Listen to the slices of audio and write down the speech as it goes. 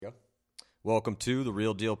Welcome to the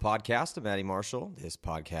Real Deal Podcast. I'm Matty Marshall. This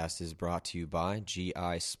podcast is brought to you by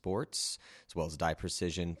GI Sports, as well as Die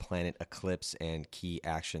Precision, Planet Eclipse, and Key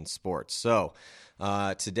Action Sports. So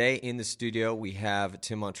today in the studio, we have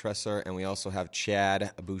Tim Montressor, and we also have Chad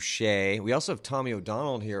Bouchez. We also have Tommy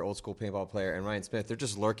O'Donnell here, old school paintball player, and Ryan Smith. They're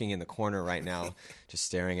just lurking in the corner right now, just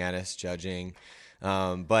staring at us, judging.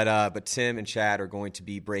 But Tim and Chad are going to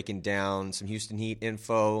be breaking down some Houston Heat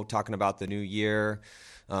info, talking about the new year,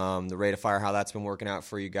 the rate of fire, how that's been working out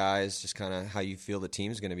for you guys, just kind of how you feel the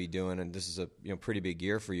team's going to be doing. And this is a pretty big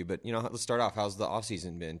year for you. But, let's start off. How's the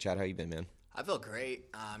offseason been? Chad, how you been, man? I feel great.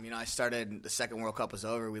 I started, the second World Cup was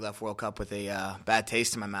over. We left World Cup with a bad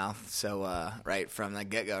taste in my mouth. So right from the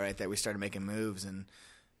get-go right there, we started making moves, and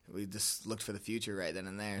we just looked for the future right then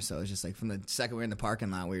and there. So it was just like from the second we were in the parking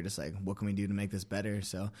lot, we were just like, what can we do to make this better?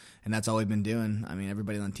 So, and that's all we've been doing. I mean,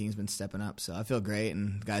 everybody on the team's been stepping up. So I feel great,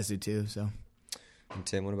 and the guys do too. So. And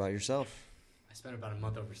Tim, what about yourself? I spent about a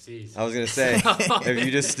month overseas. I was going to say, have you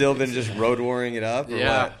just still been just road warring it up? Or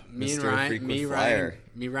yeah, what? me,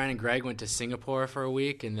 Ryan, and Greg went to Singapore for a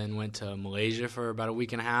week, and then went to Malaysia for about a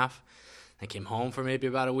week and a half. I came home for maybe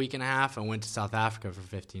about a week and a half, and went to South Africa for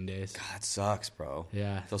 15 days. God, it sucks, bro.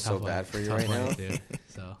 Yeah, I feel so bad for you right now. Dude.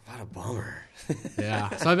 So what a bummer.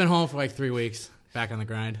 Yeah, so I've been home for like 3 weeks, back on the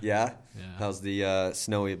grind. Yeah? How's the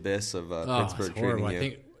snowy abyss of Pittsburgh treating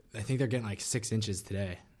you? I think they're getting like 6 inches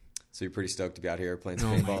today. So you're pretty stoked to be out here playing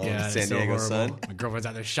some paintball in San so Diego horrible. sun? My girlfriend's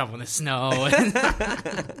out there shoveling the snow.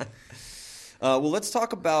 Well, let's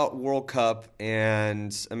talk about World Cup,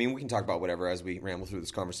 and we can talk about whatever as we ramble through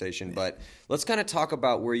this conversation, but let's kind of talk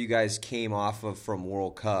about where you guys came off of from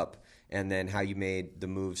World Cup, and then how you made the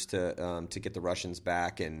moves to get the Russians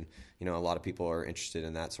back, and a lot of people are interested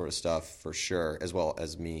in that sort of stuff for sure, as well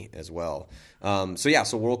as me as well.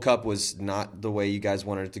 So World Cup was not the way you guys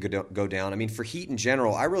wanted it to go down. For Heat in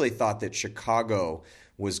general, I really thought that Chicago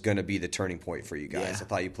was going to be the turning point for you guys. Yeah. I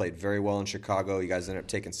thought you played very well in Chicago. You guys ended up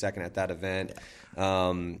taking second at that event.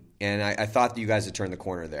 And I thought that you guys had turned the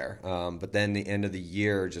corner there. But then the end of the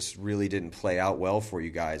year just really didn't play out well for you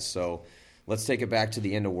guys. So let's take it back to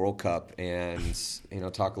the end of World Cup and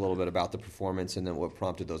talk a little bit about the performance and then what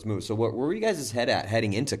prompted those moves. So where were you guys' head at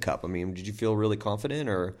heading into Cup? Did you feel really confident?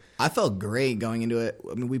 Or I felt great going into it.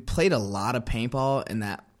 We played a lot of paintball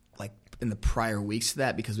in the prior weeks to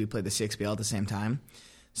that because we played the CXBL at the same time.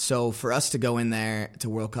 So for us to go in there to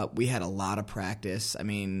World Cup, we had a lot of practice.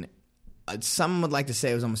 Some would like to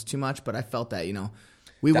say it was almost too much, but I felt that,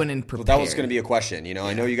 we went in prepared. Well, that was going to be a question.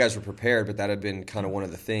 I know you guys were prepared, but that had been kind of one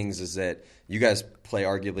of the things is that you guys play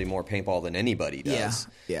arguably more paintball than anybody does.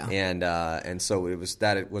 Yeah. And so it was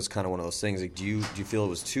kind of one of those things. Like, do you feel it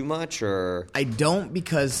was too much, or? I don't,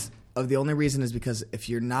 because of the only reason is because if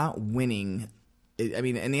you're not winning,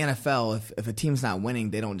 in the NFL, if a team's not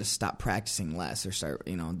winning, they don't just stop practicing less or start,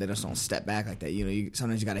 they just don't step back like that.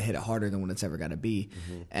 Sometimes you got to hit it harder than what it's ever got to be.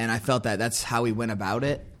 Mm-hmm. And I felt that that's how we went about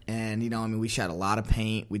it. And, we shot a lot of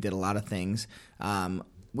paint. We did a lot of things.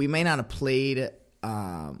 We may not have played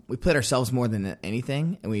we played ourselves more than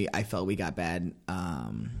anything. And I felt we got bad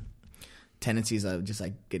tendencies of just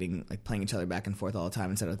playing each other back and forth all the time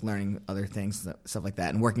instead of learning other things, stuff like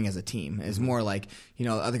that, and working as a team. It's more like,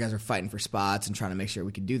 other guys are fighting for spots and trying to make sure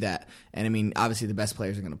we could do that. And obviously the best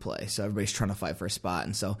players are going to play, so everybody's trying to fight for a spot.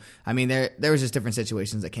 And so, there was just different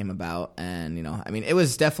situations that came about, and it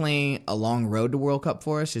was definitely a long road to World Cup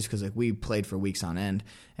for us, just because we played for weeks on end.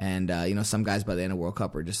 And some guys by the end of World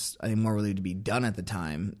Cup were just, more relieved to be done at the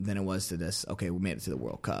time than it was to this. Okay, we made it to the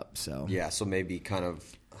World Cup. So yeah, so maybe kind of.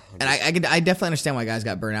 And I definitely understand why guys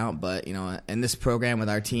got burnt out, but in this program with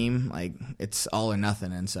our team, it's all or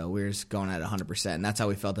nothing, and so we're just going at 100%, and that's how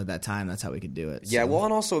we felt at that time. That's how we could do it. Yeah, well,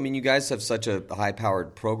 and also, you guys have such a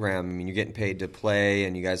high-powered program. You're getting paid to play,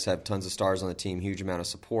 and you guys have tons of stars on the team, huge amount of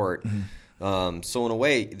support. Mm-hmm. So in a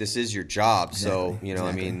way, this is your job. Exactly.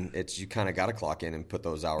 So it's you kind of got to clock in and put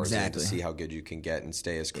those hours in to see how good you can get and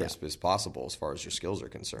stay as crisp as possible as far as your skills are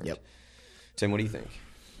concerned. Yep. Tim, what do you think?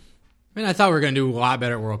 I thought we were going to do a lot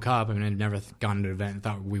better at World Cup. I'd never gone to an event and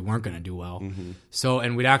thought we weren't going to do well. Mm-hmm. So,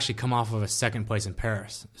 and we'd actually come off of a second place in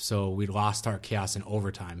Paris. So we'd lost our chaos in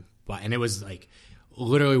overtime. And it was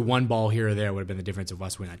literally one ball here or there would have been the difference of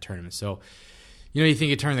us winning that tournament. So, you think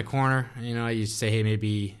you turn the corner. You say, hey,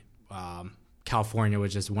 maybe California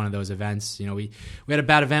was just one of those events. We had a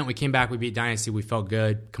bad event. We came back. We beat Dynasty. We felt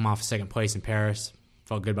good. Come off second place in Paris.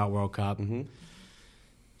 Felt good about World Cup. Mm-hmm.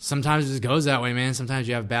 Sometimes it just goes that way, man. Sometimes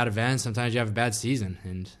you have bad events. Sometimes you have a bad season.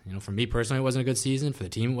 And, for me personally, it wasn't a good season. For the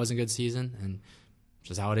team, it wasn't a good season. And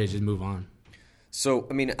just how it is, just move on. So,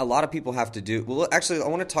 I mean, a lot of people have to do – well, actually, I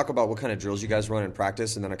want to talk about what kind of drills you guys run in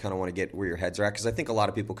practice, and then I kind of want to get where your heads are at, because I think a lot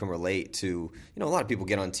of people can relate to – a lot of people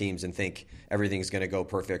get on teams and think everything's going to go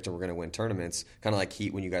perfect and we're going to win tournaments, kind of like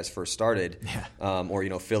Heat when you guys first started,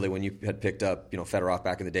 or, Philly when you had picked up, Fedorov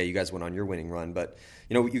back in the day. You guys went on your winning run. But,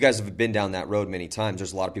 you guys have been down that road many times.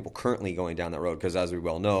 There's a lot of people currently going down that road because, as we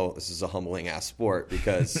well know, this is a humbling-ass sport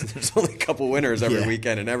because there's only a couple winners every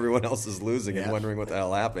weekend and everyone else is losing and wondering what the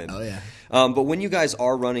hell happened. Oh, yeah. But when you guys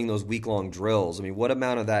are running those week-long drills, I mean, what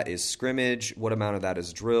amount of that is scrimmage? What amount of that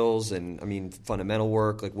is drills? And, I mean, fundamental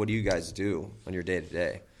work? Like, what do you guys do on your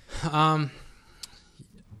day-to-day?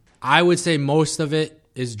 I would say most of it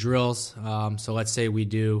is drills. So let's say we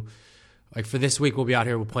do, like for this week, we'll be out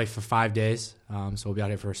here, we'll play for 5 days. So we'll be out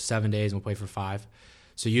here for 7 days and we'll play for 5.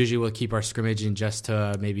 So usually we'll keep our scrimmaging just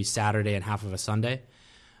to maybe Saturday and half of a Sunday.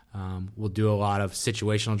 We'll do a lot of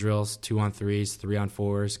situational drills, 2-on-3s,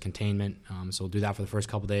 3-on-4s, containment. So we'll do that for the first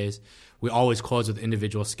couple days. We always close with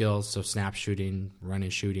individual skills, so snap shooting, running,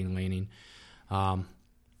 shooting, laning.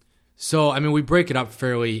 So, I mean, we break it up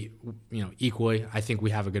fairly, equally. I think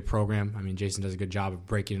we have a good program. I mean, Jason does a good job of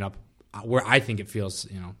breaking it up where I think it feels,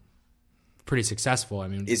 pretty successful. I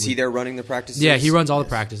mean, is he there running the practices? Yeah, he runs all the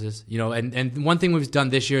practices. And one thing we've done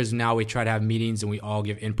this year is now we try to have meetings and we all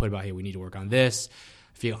give input about, hey, we need to work on this.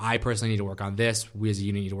 I personally need to work on this. We as a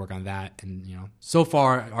unit need to work on that. And, so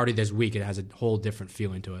far, already this week, it has a whole different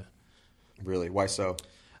feeling to it. Really? Why so?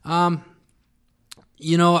 I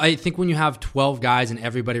think when you have 12 guys and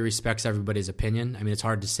everybody respects everybody's opinion, I mean, it's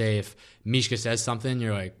hard to say if Mishka says something,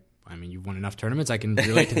 you're like, I mean, you've won enough tournaments, I can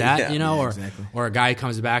relate to that, exactly. Or a guy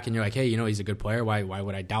comes back and you're like, hey, he's a good player. Why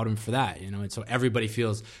would I doubt him for that? And so everybody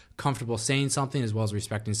feels comfortable saying something as well as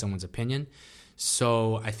respecting someone's opinion.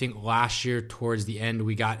 So I think last year towards the end,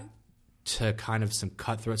 we got to kind of some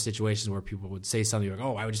cutthroat situations where people would say something like,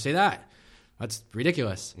 oh, why would you say that? That's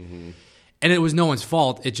ridiculous. Mm-hmm. And it was no one's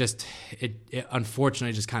fault. It just, it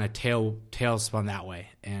unfortunately just kind of tail spun that way.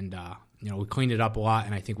 And, we cleaned it up a lot.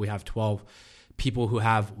 And I think we have 12 people who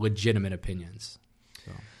have legitimate opinions.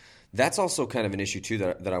 So. That's also kind of an issue, too,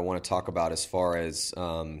 that I want to talk about as far as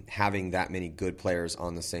having that many good players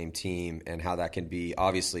on the same team and how that can be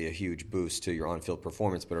obviously a huge boost to your on-field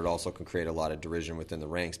performance, but it also can create a lot of derision within the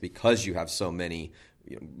ranks because you have so many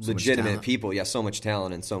legitimate people. Yeah, so much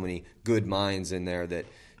talent and so many good minds in there that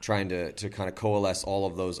trying to kind of coalesce all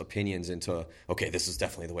of those opinions into, okay, this is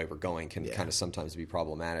definitely the way we're going can kind of sometimes be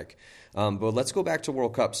problematic. But let's go back to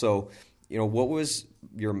World Cup. So, what was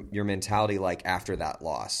your mentality like after that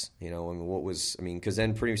loss? Because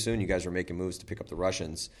then pretty soon you guys were making moves to pick up the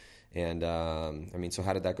Russians. And, so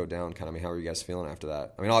how did that go down? How were you guys feeling after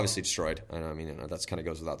that? I mean, obviously destroyed. That's kind of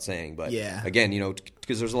goes without saying. But, again,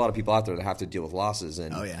 because there's a lot of people out there that have to deal with losses.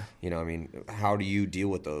 And, how do you deal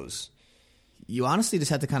with those? You honestly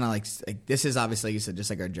just have to kind of like this is obviously, like you said, just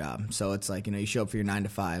like our job. So it's like, you show up for your 9 to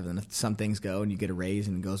 5, and if some things go and you get a raise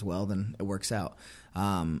and it goes well, then it works out.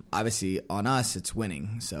 Obviously on us, it's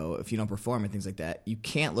winning. So if you don't perform and things like that, you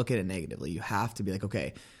can't look at it negatively. You have to be like,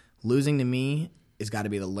 okay, losing to me has got to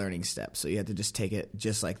be the learning step. So you have to just take it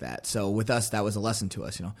just like that. So with us, that was a lesson to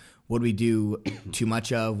us. What do we do too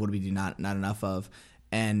much of? What do we do not enough of?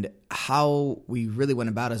 And how we really went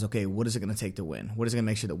about it is, okay, what is it going to take to win? What is it going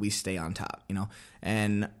to make sure that we stay on top?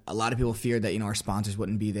 And a lot of people feared that, our sponsors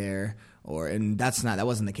wouldn't be there, and that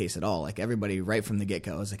wasn't the case at all. Like everybody right from the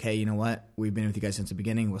get-go was like, hey, you know what? We've been with you guys since the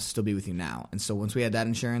beginning. We'll still be with you now. And so once we had that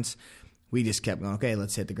insurance, we just kept going, okay,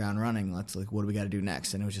 let's hit the ground running. Let's what do we got to do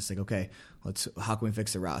next? And it was just like, okay, how can we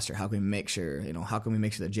fix the roster? How can we make sure, how can we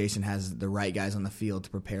make sure that Jason has the right guys on the field to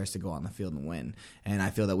prepare us to go on the field and win? And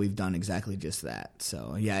I feel that we've done exactly just that.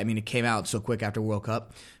 So, yeah, it came out so quick after World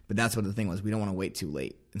Cup, but that's what the thing was. We don't want to wait too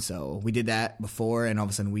late. And so we did that before, and all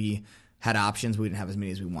of a sudden we had options. We didn't have as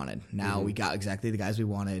many as we wanted. Now we got exactly the guys we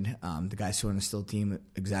wanted, the guys who are on the still team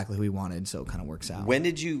exactly who we wanted, so it kind of works out. When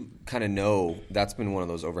did you kind of know? That's been one of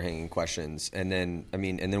those overhanging questions. And then,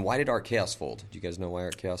 why did Art Chaos fold? Do you guys know why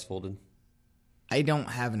Art Chaos folded? I don't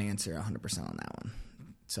have an answer 100% on that one.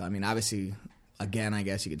 So, obviously, again, I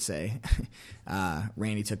guess you could say,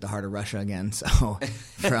 Randy took the heart of Russia again. So,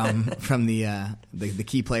 from the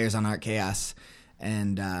key players on Art Chaos,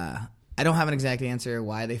 and I don't have an exact answer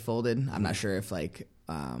why they folded. I'm not sure if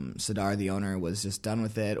Sadar, the owner, was just done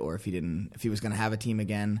with it, or if he was going to have a team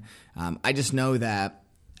again. I just know that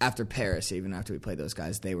after Paris, even after we played those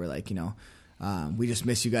guys, they were like, we just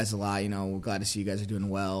miss you guys a lot. We're glad to see you guys are doing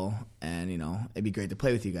well, and it'd be great to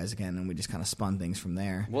play with you guys again. And we just kind of spun things from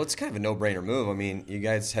there. Well, it's kind of a no-brainer move. I mean, you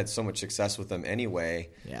guys had so much success with them anyway.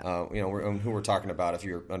 Yeah. Who we're talking about, if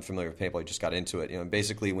you're unfamiliar with paintball, you just got into it.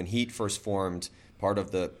 Basically when Heat first formed, part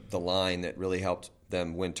of the line that really helped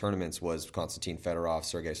them win tournaments was Konstantin Fedorov,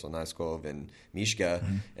 Sergei Solnitskov, and Mishka,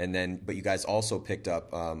 but you guys also picked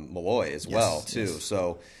up Malloy as well too. Yes.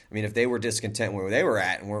 So I mean, if they were discontent where they were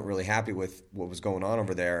at and weren't really happy with what was going on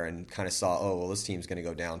over there, and kind of saw, this team's going to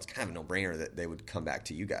go down, it's kind of a no-brainer that they would come back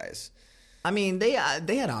to you guys. I mean, they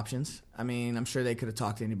had options. I mean, I'm sure they could have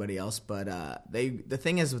talked to anybody else, but the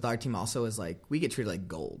thing is with our team also is like we get treated like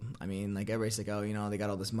gold. I mean, like everybody's like, they got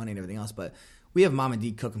all this money and everything else, but we have Mom and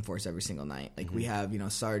D cooking for us every single night. Like we have,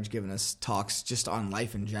 Sarge giving us talks just on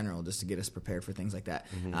life in general, just to get us prepared for things like that.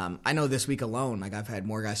 I know this week alone, like I've had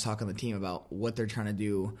more guys talk on the team about what they're trying to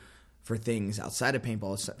do for things outside of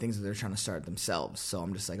paintball, things that they're trying to start themselves. So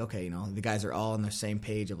I'm just like, okay, the guys are all on the same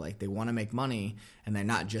page of like they want to make money and they're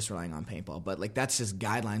not just relying on paintball. But like that's just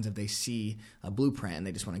guidelines if they see a blueprint and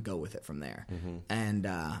they just want to go with it from there. And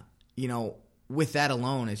with that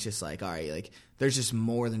alone, it's just like, all right, like there's just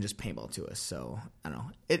more than just paintball to us. So I don't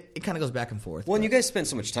know. It kind of goes back and forth. Well, and you guys spend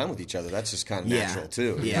so much time with each other. That's just kind of natural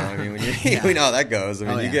too. Yeah. I mean, we know how that goes. I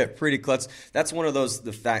mean, you get pretty close. That's one of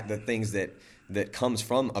the things that comes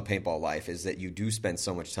from a paintball life is that you do spend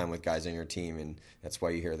so much time with guys on your team, and that's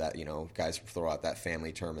why you hear that, guys throw out that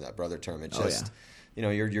family term or that brother term. It's just,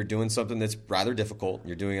 you're doing something that's rather difficult.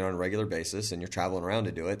 You're doing it on a regular basis, and you're traveling around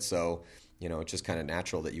to do it. So, it's just kind of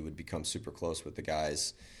natural that you would become super close with the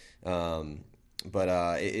guys.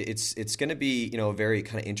 But it's going to be, a very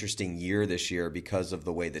kind of interesting year this year because of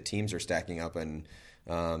the way the teams are stacking up, and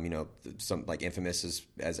some like Infamous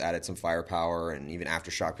has added some firepower, and even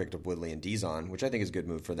Aftershock picked up Woodley and Dizon, which I think is a good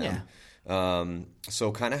move for them. Yeah.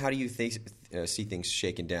 So kind of how do you see things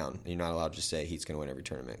shaking down? You're not allowed to just say Heat's going to win every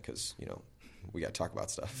tournament because, we got to talk about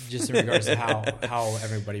stuff. Just in regards to how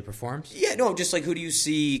everybody performs? Yeah, no, just like who do you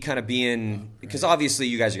see kind of being – because obviously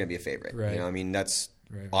you guys are going to be a favorite. Right. I mean, that's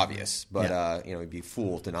obvious. But, it'd be a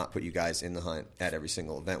fool to not put you guys in the hunt at every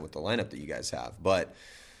single event with the lineup that you guys have. But –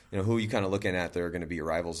 who are you kind of looking at that are going to be your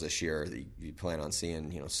rivals this year that you plan on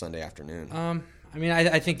seeing, Sunday afternoon? I mean,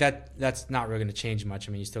 I think that's not really going to change much.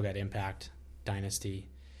 I mean, you still got Impact, Dynasty.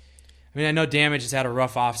 I mean, I know Damage has had a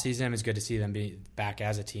rough offseason. It's good to see them be back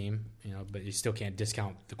as a team, but you still can't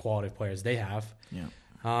discount the quality of players they have. Yeah.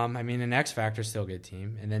 I mean, and X Factor's still a good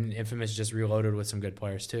team. And then Infamous just reloaded with some good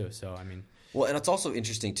players too. So, I mean. Well, and it's also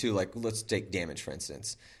interesting too, like let's take Damage, for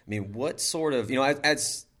instance. I mean, what sort of,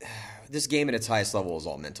 as this game at its highest level is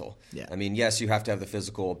all mental. Yeah. I mean, yes, you have to have the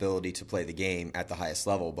physical ability to play the game at the highest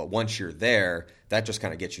level, but once you're there, that just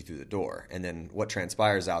kind of gets you through the door. And then what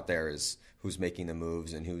transpires out there is who's making the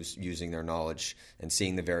moves and who's using their knowledge and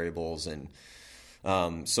seeing the variables. And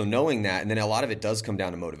so knowing that, and then a lot of it does come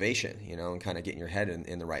down to motivation, and kind of getting your head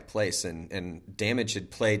in the right place. And Damage had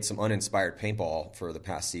played some uninspired paintball for the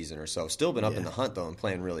past season or so. Still been up in the hunt, though, and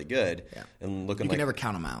playing really good. Yeah. And looking you can never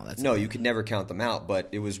count them out. You could never count them out. But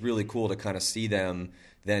it was really cool to kind of see them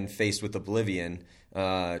then faced with Oblivion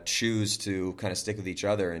choose to kind of stick with each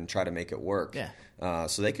other and try to make it work. Yeah.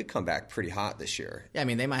 So they could come back pretty hot this year. Yeah, I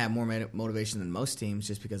mean, they might have more motivation than most teams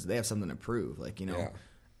just because they have something to prove. Like,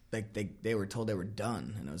 they were told they were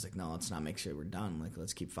done, and I was like, no, let's not make sure we're done. Like,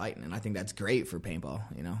 let's keep fighting. And I think that's great for paintball,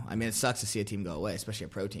 I mean, it sucks to see a team go away, especially a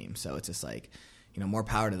pro team. So it's just like, more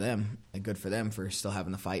power to them. Like, good for them for still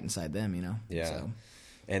having the fight inside them, Yeah. So.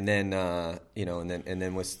 And then, and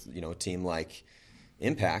then with, a team like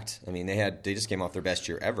Impact, I mean, they just came off their best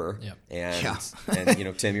year ever. Yep.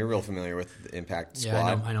 And Tim, you're real familiar with the Impact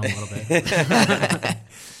squad. Yeah, I know a little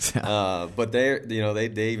bit. But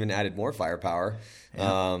they even added more firepower.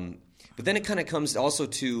 Yeah. But then it kind of comes also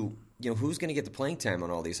to who's going to get the playing time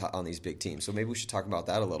on these big teams. So maybe we should talk about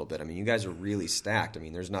that a little bit. I mean, you guys are really stacked. I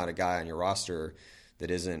mean, there's not a guy on your roster that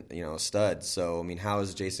isn't a stud. So I mean, how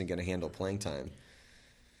is Jason going to handle playing time?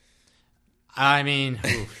 I mean,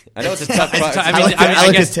 I know it's a tough question.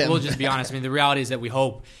 I guess we'll just be honest. I mean, the reality is that we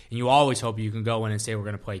hope, and you always hope, you can go in and say we're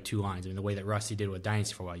going to play two lines. I mean, the way that Rusty did with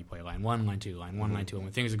Dynasty for a while, you play line one, line two, line one, line two. And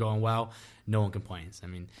when things are going well, no one complains. I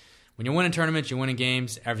mean, when you're winning tournaments, you're winning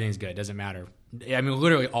games, everything's good. It doesn't matter. I mean,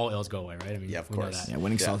 literally all ills go away, right? I mean, yeah, of course. Yeah,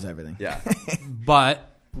 winning solves everything. Yeah.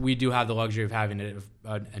 But we do have the luxury of having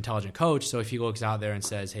an intelligent coach. So if he looks out there and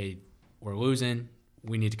says, hey, we're losing,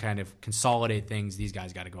 we need to kind of consolidate things, these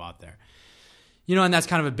guys got to go out there. And that's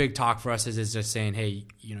kind of a big talk for us is just saying, hey,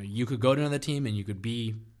 you could go to another team and you could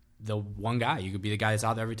be the one guy. You could be the guy that's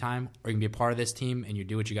out there every time, or you can be a part of this team and you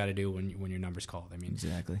do what you got to do when your number's called. I mean,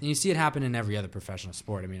 exactly. And you see it happen in every other professional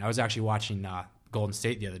sport. I mean, I was actually watching Golden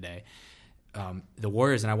State the other day, the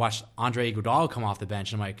Warriors, and I watched Andre Iguodala come off the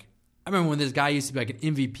bench. And I'm like, I remember when this guy used to be like an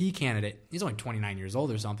MVP candidate. He's only 29 years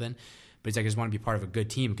old or something, but he's like, I just want to be part of a good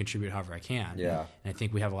team and contribute however I can. Yeah. And I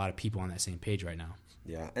think we have a lot of people on that same page right now.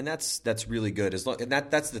 Yeah, and that's really good. And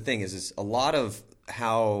that's the thing is a lot of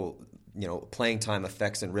how playing time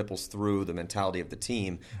affects and ripples through the mentality of the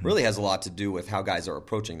team really has a lot to do with how guys are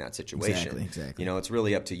approaching that situation. Exactly. It's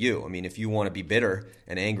really up to you. I mean, if you want to be bitter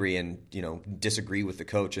and angry and disagree with the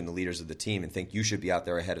coach and the leaders of the team and think you should be out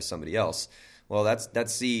there ahead of somebody else, well, that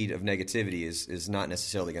seed of negativity is not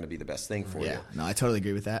necessarily going to be the best thing for you. Yeah, no, I totally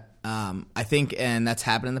agree with that. I think, and that's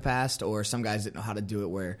happened in the past, or some guys didn't know how to do it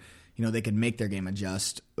where they could make their game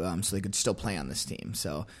adjust so they could still play on this team.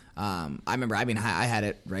 So I remember, I had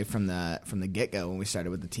it right from the get-go when we started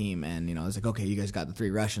with the team, and I was like, okay, you guys got the 3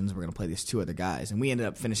 Russians, we're going to play these 2 other guys. And we ended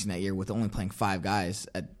up finishing that year with only playing 5 guys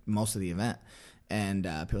at most of the event. And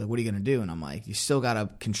people were like, what are you going to do? And I'm like, you still got to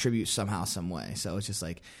contribute somehow, some way. So it's just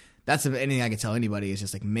like, that's anything I can tell anybody is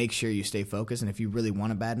just like make sure you stay focused. And if you really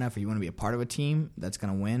want it bad enough or you want to be a part of a team that's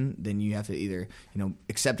going to win, then you have to either,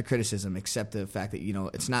 accept the criticism, accept the fact that,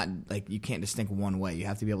 it's not like you can't just think one way. You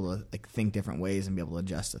have to be able to like think different ways and be able to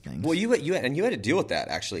adjust to things. Well, you had to deal with that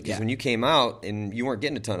actually because when you came out and you weren't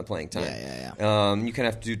getting a ton of playing time. Yeah. You kind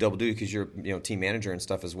of have to do double duty because you're team manager and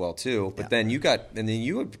stuff as well too. But then you kind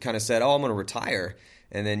of said, oh, I'm going to retire.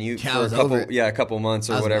 And then for a couple months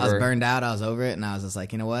or whatever. I was burned out. I was over it, and I was just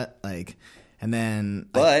like, you know what? Like, and then.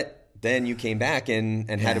 But then you came back and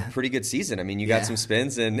had a pretty good season. I mean, you got some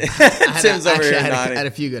spins, and Tim's over here nodding. I had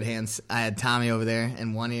a few good hands. I had Tommy over there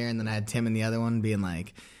in one ear, and then I had Tim in the other one, being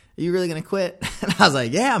like, "Are you really gonna quit?" And I was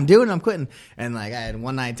like, "Yeah, I'm quitting." And like, I had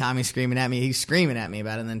one night Tommy screaming at me. He's screaming at me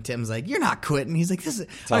about it, and then Tim's like, "You're not quitting." He's like, "This is."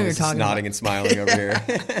 Tommy's just nodding and smiling over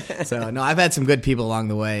here. So no, I've had some good people along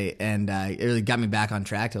the way, and it really got me back on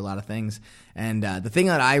track to a lot of things. And the thing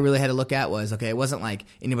that I really had to look at was, okay, it wasn't like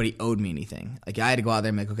anybody owed me anything. Like I had to go out there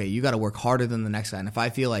and be like, okay, you got to work harder than the next guy. And if I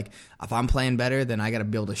feel like if I'm playing better, then I got to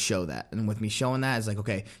be able to show that. And with me showing that, it's like,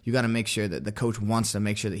 okay, you got to make sure that the coach wants to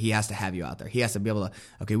make sure that he has to have you out there. He has to be able to,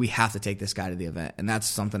 okay, we have to take this guy to the event. And that's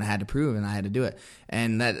something I had to prove, and I had to do it.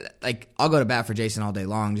 And that, like, I'll go to bat for Jason all day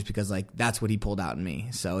long just because, like, that's what he pulled out in me.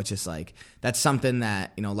 So it's just like, that's something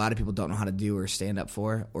that, a lot of people don't know how to do or stand up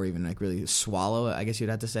for or even like really swallow, I guess you'd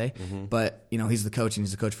have to say. Mm-hmm. But, he's the coach, and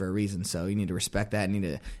he's the coach for a reason. So you need to respect that.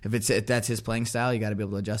 And if that's his playing style, you got to be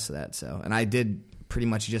able to adjust to that. So, and I did pretty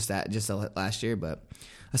much just last year, but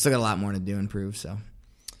I still got a lot more to do and prove. So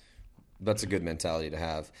that's a good mentality to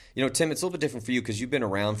have. Tim, it's a little bit different for you because you've been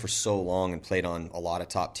around for so long and played on a lot of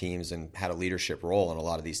top teams and had a leadership role on a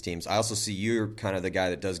lot of these teams. I also see you're kind of the guy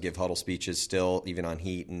that does give huddle speeches still, even on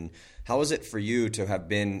Heat. And how is it for you to have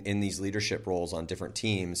been in these leadership roles on different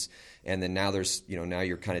teams? And then now now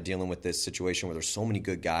you're kind of dealing with this situation where there's so many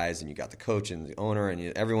good guys, and you got the coach and the owner, and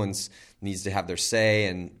everyone's needs to have their say.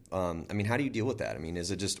 And how do you deal with that? I mean, is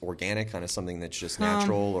it just organic, kind of something that's just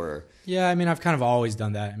natural, or? Yeah, I've kind of always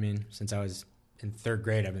done that. Since I was in 3rd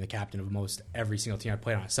grade, I've been the captain of most every single team I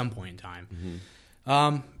played on at some point in time.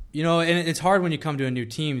 Mm-hmm. And it's hard when you come to a new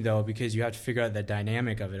team though, because you have to figure out the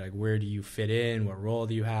dynamic of it. Like, where do you fit in? What role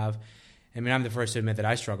do you have? I'm the first to admit that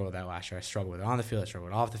I struggled with that last year. I struggled with it on the field. I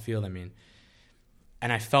struggled with it off the field.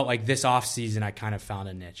 And I felt like this off season, I kind of found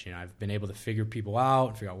a niche. I've been able to figure people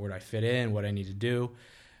out, figure out where do I fit in, what I need to do.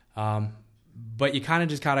 But you kind of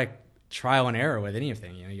just gotta trial and error with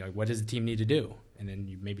anything. You're like, what does the team need to do? And then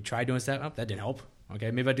you maybe try doing stuff. Oh, that didn't help.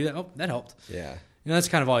 Okay, maybe I do that. Oh, that helped. Yeah. That's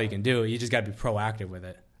kind of all you can do. You just got to be proactive with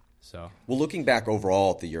it. So, well, looking back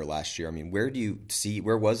overall at the year last year,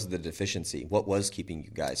 where was the deficiency? What was keeping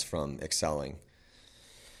you guys from excelling?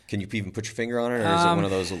 Can you even put your finger on it, or is it one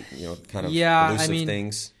of those kind of elusive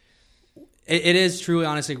things? It is true,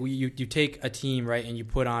 honestly. You take a team, right, and you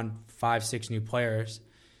put on 5-6 new players,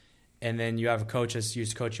 and then you have a coach that's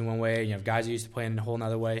used to coaching one way, and you have guys that used to playing a whole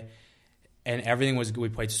other way. And everything was good. We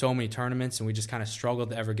played so many tournaments, and we just kind of struggled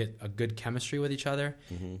to ever get a good chemistry with each other.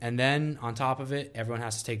 Mm-hmm. And then on top of it, everyone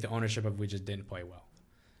has to take the ownership of we just didn't play well.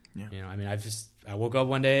 Yeah. I woke up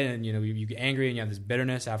one day and you get angry and you have this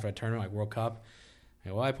bitterness after a tournament like World Cup.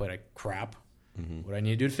 I played like crap. Mm-hmm. What do I need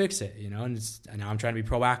to do to fix it? And now I'm trying to be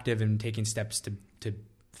proactive and taking steps to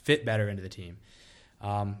fit better into the team.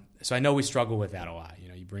 So I know we struggle with that a lot.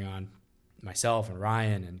 You bring on myself and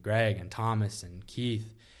Ryan and Greg and Thomas and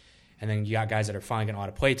Keith. And then you got guys that are finally getting a lot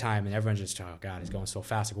of play time, and everyone's just, oh, God, he's going so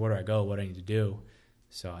fast. Like, where do I go? What do I need to do?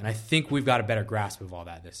 So, and I think we've got a better grasp of all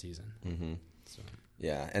that this season. Mm-hmm. So.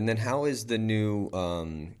 Yeah, and then how is the new?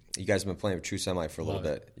 You guys have been playing with True Semi for a little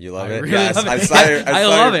bit. You love I it? really Yes, love it. I saw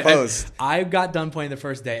love your it. post. I got done playing the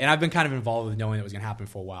first day, and I've been kind of involved with knowing it was going to happen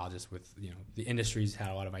for a while, just with the industry's had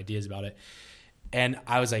a lot of ideas about it. And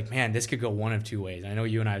I was like, man, this could go one of two ways. I know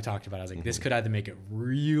you and I have talked about it. I was like, this could either make it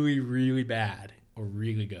really, really bad or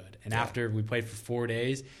really good. And after we played for 4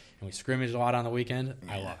 days and we scrimmaged a lot on the weekend,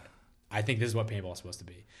 I love it. I think this is what paintball is supposed to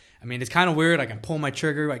be. I mean, it's kind of weird. I can pull my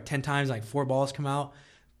trigger like 10 times, like 4 balls come out.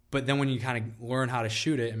 But then when you kind of learn how to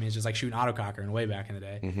shoot it, I mean, it's just like shooting autococker and way back in the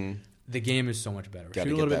day. The game is so much better.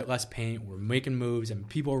 Shoot a little bit less paint. We're making moves, and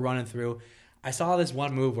people are running through. I saw this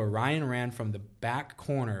one move where Ryan ran from the back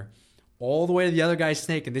corner all the way to the other guy's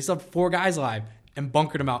snake, and they still have 4 guys alive, and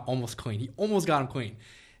bunkered him out almost clean. He almost got him clean.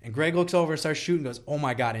 And Greg looks over and starts shooting, goes, oh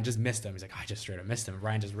my God, and just missed him. He's like, I just straight up missed him. And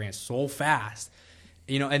Ryan just ran so fast.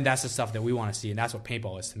 And that's the stuff that we want to see, and that's what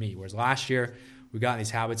paintball is to me. Whereas last year, we got in these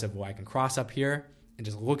habits of, well, I can cross up here and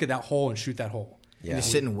just look at that hole and shoot that hole. Yeah.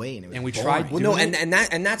 Just sit and wait. And we tried. Well, no, and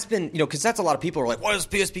that's been, because that's a lot of people are like, why does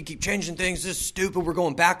PSP keep changing things? This is stupid. We're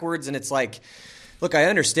going backwards. And it's like, look, I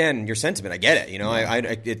understand your sentiment. I get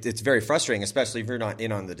it. It's very frustrating, especially if you're not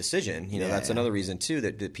in on the decision. That's another reason too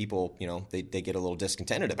that people, they get a little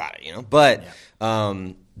discontented about it.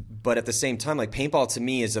 But at the same time, like paintball to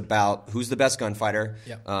me is about who's the best gunfighter,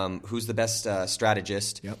 who's the best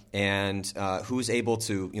strategist, and who's able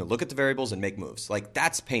to look at the variables and make moves. Like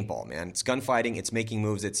that's paintball, man. It's gunfighting. It's making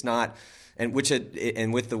moves. It's not, and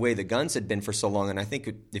with the way the guns had been for so long, and I think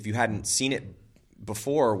if you hadn't seen it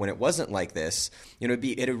before when it wasn't like this,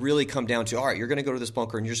 it'd really come down to, all right, you're going to go to this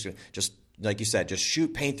bunker and you're just like you said, just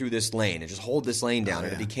shoot paint through this lane and just hold this lane down.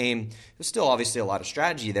 And it was still obviously a lot of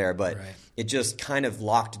strategy there, but it just kind of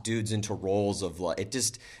locked dudes into roles of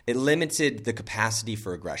it limited the capacity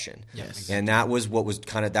for aggression. Yes. And that was what was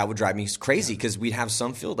that would drive me crazy because we'd have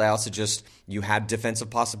some field layouts that you had defensive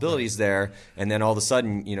possibilities there, and then all of a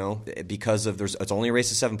sudden, because of it's only a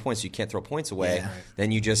race of 7 points, so you can't throw points away.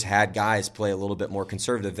 Then you just had guys play a little bit more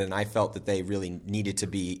conservative than I felt that they really needed to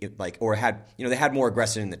be or had they had more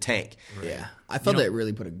aggression in the tank. Yeah, I felt that it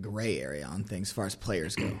really put a gray area on things as far as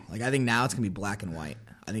players go. Like I think now it's gonna be black and white.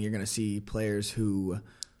 I think you're gonna see players who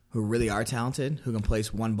really are talented, who can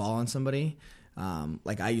place one ball on somebody.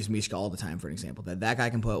 Like I use Mishka all the time for an example. That guy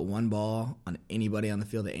can put one ball on anybody on the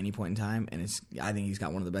field at any point in time, and I think he's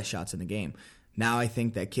got one of the best shots in the game. Now I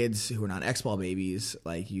think that kids who are not X-ball babies,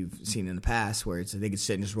 like you've seen in the past, where they could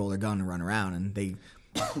sit and just roll their gun and run around, and they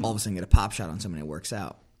all of a sudden get a pop shot on someone and it works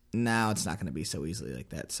out. Now it's not going to be so easily like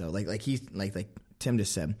that. So like Tim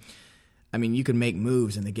just said, I mean, you can make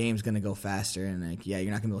moves and the game's going to go faster, and you're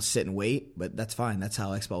not going to be able to sit and wait, but that's fine. That's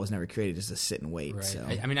how X-Ball was never created, just to sit and wait. Right. So.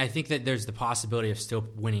 I think that there's the possibility of still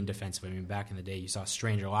winning defensively. I mean, back in the day, you saw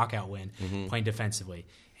Stranger Lockout win playing defensively,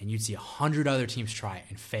 and you'd see 100 other teams try it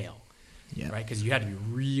and fail, right? Because you had to be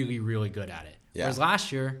really, really good at it. Yeah. Whereas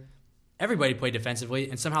last year, everybody played defensively,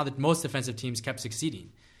 and somehow most defensive teams kept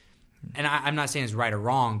succeeding. And I'm not saying it's right or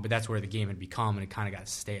wrong, but that's where the game had become, and it kind of got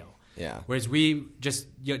stale. Yeah. Whereas we just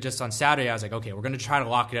on Saturday, I was like, okay, we're going to try to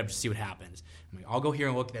lock it up to see what happens. I'm like, I'll go here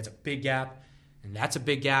and look. That's a big gap, and that's a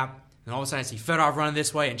big gap. And all of a sudden, I see Fedorov running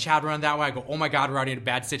this way and Chad running that way. I go, oh my God, we're already in a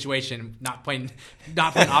bad situation. Not playing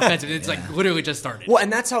offensive. It's like literally just started. Well,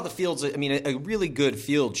 and that's how the fields. I mean, a really good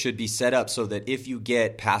field should be set up so that if you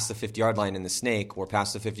get past the 50-yard line in the snake or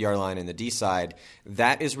past the 50-yard line in the D side,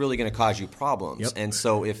 that is really going to cause you problems. Yep. And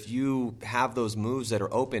so if you have those moves that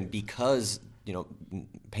are open because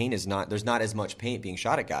paint is not, there's not as much paint being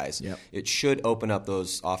shot at guys. Yep. It should open up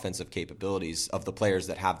those offensive capabilities of the players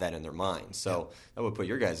that have that in their mind. So that would put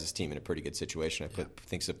your guys' team in a pretty good situation.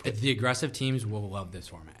 The aggressive teams will love this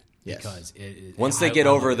format. Yes. Because once they get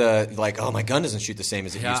over oh, my gun doesn't shoot the same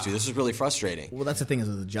as it used to. This is really frustrating. Well, that's the thing is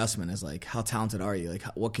with adjustment is like, how talented are you? Like,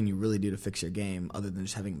 what can you really do to fix your game other than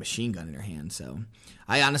just having a machine gun in your hand? So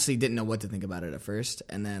I honestly didn't know what to think about it at first.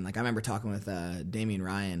 And then, I remember talking with Damian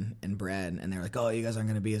Ryan and Brad, and they're like, oh, you guys aren't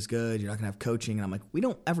going to be as good. You're not going to have coaching. And I'm like, we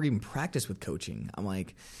don't ever even practice with coaching. I'm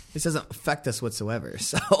like, this doesn't affect us whatsoever.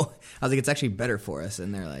 So I was like, it's actually better for us.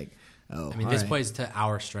 And they're like, oh, this plays to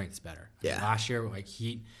our strengths better. Yeah. Last year,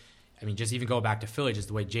 Heat... just even go back to Philly, just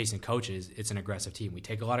the way Jason coaches, it's an aggressive team. We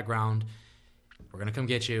take a lot of ground. We're going to come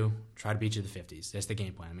get you, try to beat you to the 50s. That's the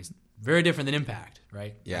game plan. It's very different than Impact,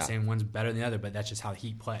 right? Yeah. Not saying one's better than the other, but that's just how the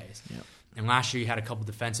Heat plays. Yep. And last year you had a couple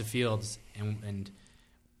defensive fields, and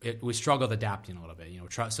we struggled adapting a little bit.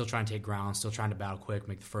 Still trying to take ground, still trying to battle quick,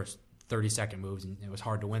 make the first 30-second moves, and it was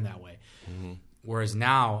hard to win that way. Mm-hmm. Whereas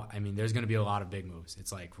now, there's going to be a lot of big moves.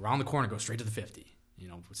 It's like around the corner, go straight to the 50.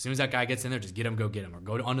 As soon as that guy gets in there, just get him, or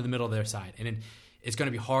go to under the middle of their side. And it's going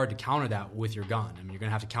to be hard to counter that with your gun. You're going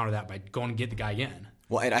to have to counter that by going and get the guy in.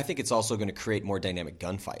 Well, and I think it's also going to create more dynamic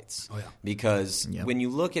gunfights. Oh, yeah. Because when you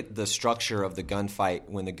look at the structure of the gunfight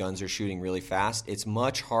when the guns are shooting really fast, it's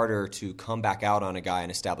much harder to come back out on a guy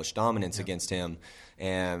and establish dominance against him,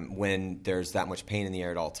 and when there's that much pain in the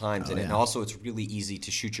air at all times. And also it's really easy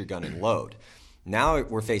to shoot your gun and load. Now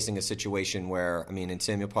we're facing a situation where, I mean, and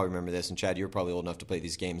Tim, you'll probably remember this, and Chad, you're probably old enough to play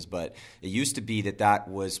these games, but it used to be that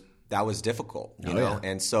was difficult, you know?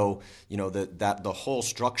 And so, the whole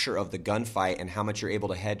structure of the gunfight and how much you're able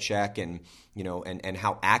to head check and, and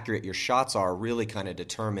how accurate your shots are really kind of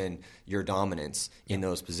determine your dominance in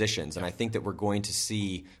those positions. And I think that we're going to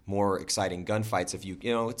see more exciting gunfights if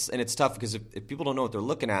it's tough because if people don't know what they're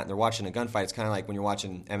looking at and they're watching a gunfight, it's kind of like when you're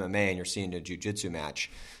watching MMA and you're seeing a jiu-jitsu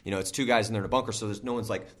match. It's two guys and they're in a bunker, so there's no one's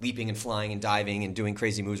like leaping and flying and diving and doing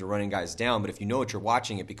crazy moves or running guys down. But if you know what you're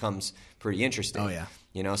watching, it becomes pretty interesting. Oh, yeah.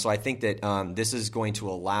 So I think that this is going to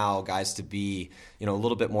allow guys to be, a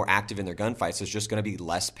little bit more active in their gunfights. There's just going to be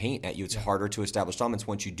less paint at you. It's harder to establish dominance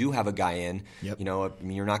once you do have a guy in. Yep.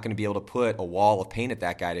 You're not going to be able to put a wall of paint at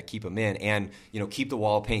that guy to keep him in, and keep the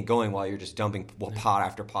wall of paint going while you're just dumping pod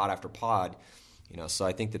after pod after pod. So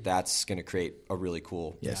I think that that's going to create a really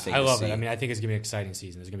cool thing. I love to see. it. I mean, I think it's going to be an exciting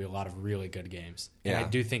season. There's going to be a lot of really good games. And Yeah. I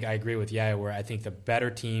do think I agree with Yaya where I think the better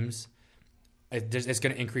teams, it's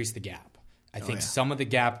going to increase the gap. I think some of the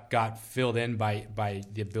gap got filled in by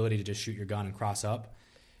the ability to just shoot your gun and cross up.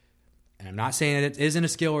 And I'm not saying that it isn't a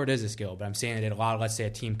skill or it is a skill, but I'm saying that it allowed, let's say, a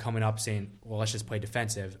team coming up saying, well, let's just play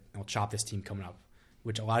defensive and we'll chop this team coming up,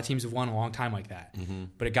 which a lot of teams have won a long time like that. Mm-hmm.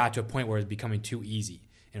 But it got to a point where it was becoming too easy,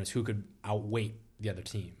 and it was who could outweight the other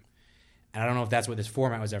team. And I don't know if that's what this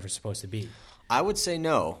format was ever supposed to be. I would say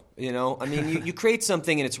no. I mean, you create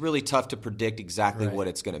something and it's really tough to predict exactly what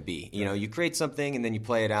it's going to be. You create something and then you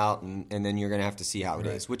play it out and then you're going to have to see how it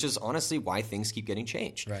is, which is honestly why things keep getting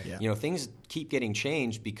changed. Right. Yeah. Things keep getting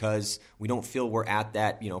changed because we don't feel we're at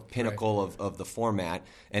that, pinnacle of the format,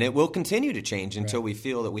 and it will continue to change until we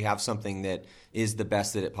feel that we have something that is the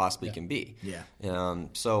best that it possibly can be. Yeah.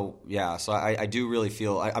 So I do really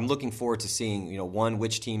feel I'm looking forward to seeing, one,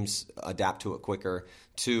 which teams adapt to it quicker,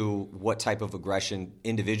 two, what type of aggression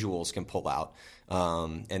individuals can pull out,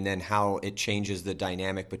 and then how it changes the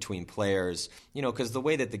dynamic between players. Because the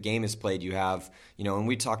way that the game is played, you have, and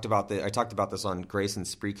I talked about this on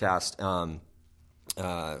Grayson's Spreecast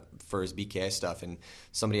for his BKA stuff, and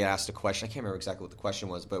somebody asked a question. I can't remember exactly what the question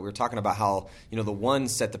was, but we were talking about how the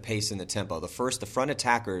ones set the pace and the tempo. The front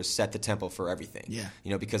attackers set the tempo for everything. Yeah.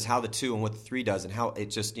 Because how the two and what the three does, and how it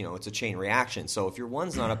just it's a chain reaction. So if your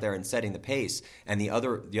one's not up there and setting the pace, and the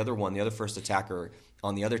other first attacker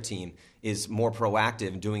on the other team is more proactive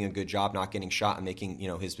and doing a good job not getting shot and making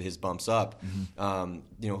his bumps up,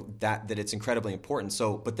 that it's incredibly important.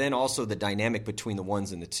 So, but then also the dynamic between the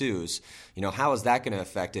ones and the twos, how is that going to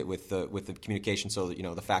affect it with the communication? So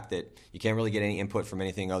that, the fact that you can't really get any input from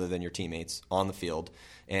anything other than your teammates on the field,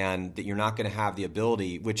 and that you're not going to have the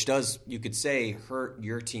ability, which does, you could say, hurt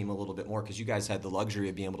your team a little bit more because you guys had the luxury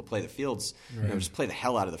of being able to play the fields, just play the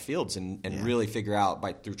hell out of the fields and really figure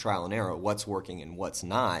out through trial and error what's working and what's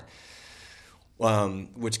not.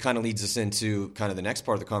 Which kind of leads us into kind of the next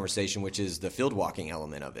part of the conversation, which is the field walking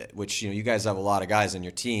element of it, which, you guys have a lot of guys on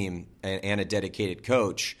your team and a dedicated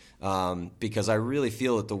coach, because I really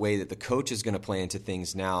feel that the way that the coach is going to play into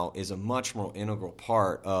things now is a much more integral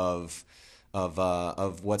part of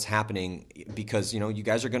what's happening, because you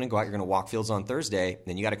guys are going to go out, you're going to walk fields on Thursday,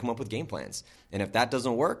 then you got to come up with game plans, and if that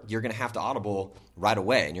doesn't work, you're going to have to audible right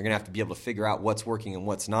away, and you're going to have to be able to figure out what's working and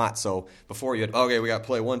what's not. So before we got to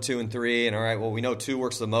play 1, 2, and 3, and all right, well, we know 2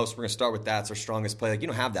 works the most, we're going to start with that, it's our strongest play. You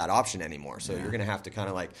don't have that option anymore, so you're going to have to kind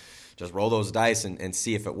of just roll those dice and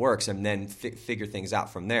see if it works, and then figure things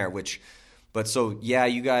out from there. But so,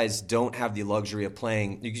 you guys don't have the luxury of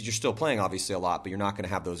playing. You're still playing, obviously, a lot, but you're not going to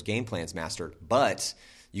have those game plans mastered. But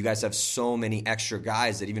you guys have so many extra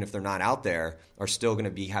guys that even if they're not out there, are still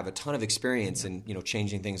going to have a ton of experience in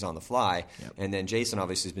changing things on the fly. Yep. And then Jason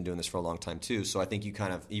obviously has been doing this for a long time too. So I think you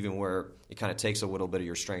kind of, even where it kind of takes a little bit of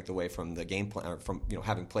your strength away from the game plan, or from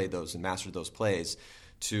having played those and mastered those plays,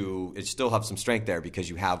 to it still have some strength there because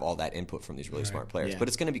you have all that input from these really smart players. Yeah. But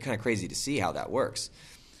it's going to be kind of crazy to see how that works.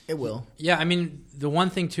 It will. Yeah, I mean, the one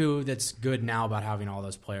thing, too, that's good now about having all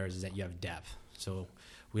those players is that you have depth. So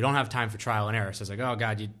we don't have time for trial and error. So it's like, oh,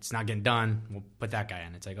 God, it's not getting done. We'll put that guy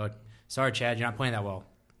in. It's like, oh, sorry, Chad, you're not playing that well.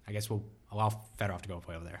 I guess we'll allow Fedorov to go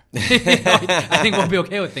play over there. I think we'll be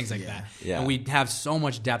okay with things like that. Yeah. And we have so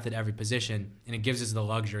much depth at every position, and it gives us the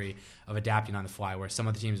luxury of adapting on the fly, where some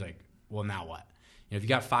of the teams are like, well, now what? If you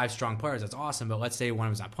got 5 strong players, that's awesome, but let's say one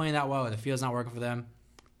of them's not playing that well, or the field's not working for them,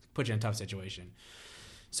 put you in a tough situation.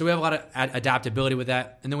 So we have a lot of adaptability with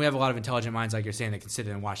that, and then we have a lot of intelligent minds, like you're saying, that can sit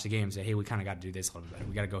there and watch the game and say, hey, we kind of got to do this a little bit better.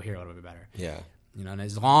 We got to go here a little bit better. Yeah. And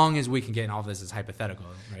as long as we can get, and all of this is hypothetical,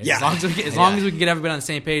 right? Yeah. As long as we can get everybody on the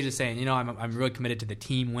same page of saying, I'm really committed to the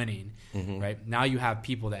team winning, right? Now you have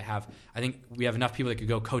people that have, I think we have enough people that could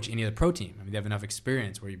go coach any other pro team. I mean, they have enough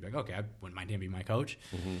experience where you'd be like, okay, I wouldn't mind him being my coach.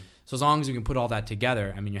 So as long as we can put all that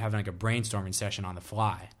together, I mean, you're having like a brainstorming session on the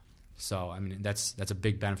fly. So, I mean, that's a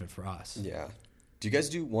big benefit for us. Yeah. Do you guys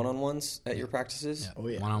do one-on-ones at your practices? Oh,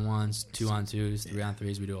 yeah. One-on-ones, 2-on-2s,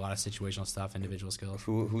 3-on-3s. We do a lot of situational stuff, individual skills.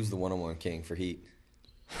 Who's the one-on-one king for Heat?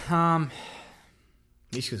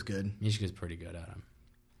 Mishka's good. Mishka's pretty good at him.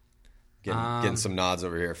 Getting some nods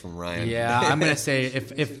over here from Ryan. Yeah, I'm gonna say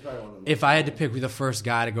if I had to pick the first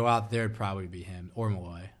guy to go out there, it'd probably be him or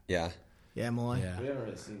Malloy. Yeah. Yeah, Malloy. Yeah. We haven't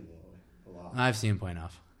really seen Malloy a lot. I've seen him play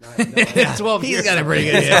enough. 12 He's got a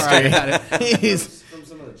pretty good history. He's From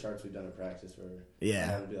some of the charts we've done in practice where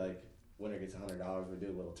Yeah. it would be like, winner gets $100, we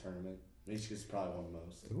do a little tournament. Mishka's probably one of the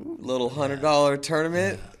most. Ooh, little $100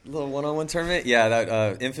 tournament, little one-on-one tournament. Yeah,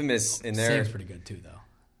 that infamous in there. Sam's pretty good too, though.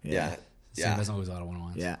 Yeah. Sam doesn't lose a lot of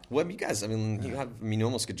one-on-ones. Yeah. Well, you guys, you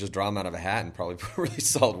almost could just draw them out of a hat and probably put a really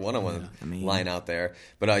solid one-on-one line out there.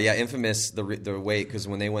 But infamous the weight, because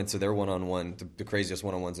when they went to their one-on-one, the craziest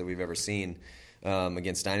one-on-ones that we've ever seen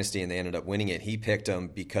against Dynasty, and they ended up winning it. He picked them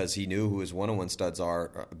because he knew who his one-on-one studs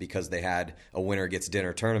are, because they had a winner gets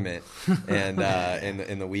dinner tournament and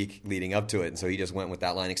in the week leading up to it, and so he just went with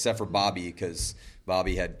that line, except for Bobby, because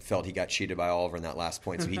Bobby had felt he got cheated by Oliver in that last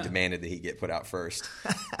point, so he demanded that he get put out first.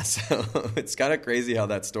 So it's kind of crazy how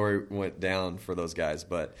that story went down for those guys.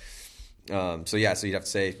 But so you'd have to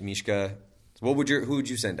say Mishka. Who would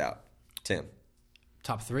you send out, Tim?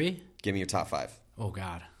 Top 3? Give me your top 5. Oh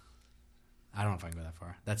God, I don't know if I can go that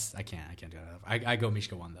far. I can't do that. I go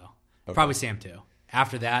Mishka 1 though. Okay. Probably Sam 2.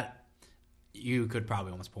 After that, you could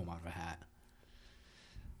probably almost pull him out of a hat.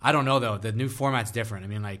 I don't know though. The new format's different. I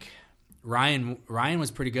mean, like Ryan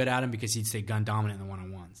was pretty good at him because he'd stay gun dominant in the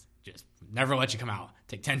one-on-ones. Just never let you come out.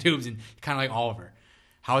 Take 10 tubes and kind of like Oliver.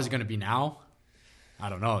 How is it going to be now? I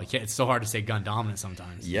don't know. It's so hard to say gun dominant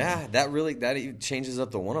sometimes. Yeah, that even changes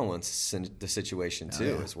up the one-on-one the situation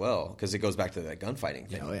too as well, because it goes back to that gunfighting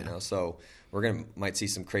thing. Oh, yeah. So we're might see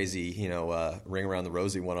some crazy ring around the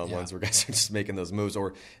rosy one-on-ones where guys are just making those moves,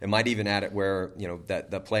 or it might even add it where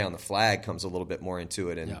that play on the flag comes a little bit more into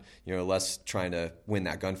it, and less trying to win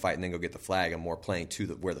that gunfight and then go get the flag, and more playing to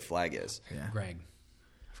where the flag is. Yeah. Greg.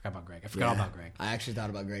 I forgot about Greg. I forgot all about Greg. I actually thought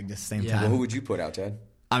about Greg this same Yeah. time. Well, who would you put out, Ted?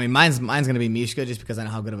 I mean, mine's going to be Mishka just because I know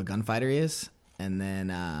how good of a gunfighter he is. And then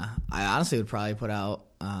I honestly would probably put out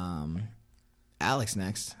Alex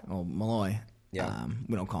next. Oh, Malloy. Yeah.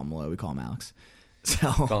 We don't call him Malloy. We call him Alex. So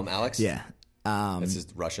Call him Alex? Yeah. That's his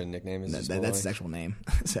Russian nickname? That's his actual name.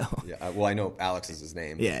 So Yeah. Well, I know Alex is his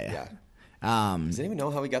name. Yeah. Does anyone know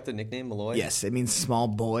how he got the nickname Malloy? Yes, it means small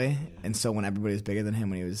boy. And so when everybody was bigger than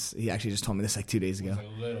him, he actually just told me this like 2 days ago.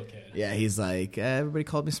 A little kid. Yeah, he's like, everybody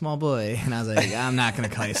called me small boy. And I was like, I'm not going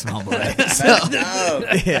to call you small boy. So,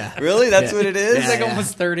 yeah. Really? That's what it is? He's like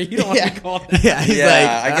almost 30. You don't want to be called that. Yeah, he's like,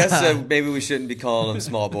 I guess maybe we shouldn't be calling him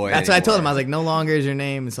small boy that's what I told him. I anymore. was like, no longer is your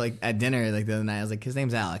name. It's like at dinner, like the other night, I was like, his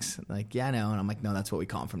name's Alex. Like, yeah, I know. And I'm like, no, that's what we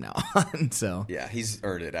call him from now on. So, Yeah, he's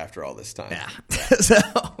earned it after all this time. yeah. So,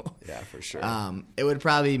 Yeah, for sure. it would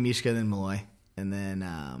probably be Mishka, then Malloy. And then,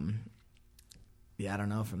 I don't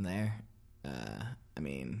know from there. I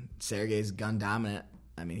mean, Sergey's gun dominant.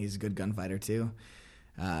 I mean, he's a good gunfighter too.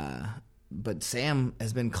 But Sam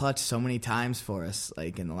has been clutch so many times for us,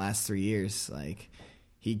 like in the last 3 years. Like,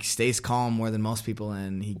 he stays calm more than most people,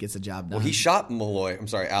 and he gets the job done. Well, he shot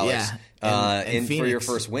Alex, in for your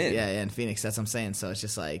first win. Yeah, in Phoenix. That's what I'm saying. So it's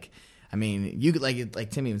just like, I mean, you could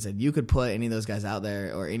like Tim even said, you could put any of those guys out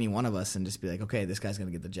there or any one of us and just be like, okay, this guy's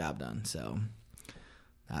gonna get the job done. So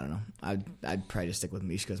I don't know. I'd probably just stick with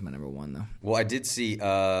Mishka as my number 1 though. Well, I did see.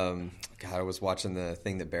 I was watching the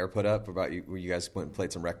thing that Bear put up about you. Where you guys went and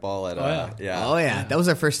played some rec ball at. Oh yeah, that was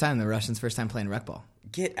our first time. The Russians' first time playing rec ball.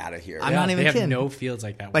 Get out of here! I'm not even They have kidding. no fields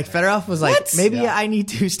like that. Like Fedorov was like, maybe Yeah. I need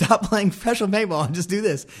to stop playing professional paintball and just do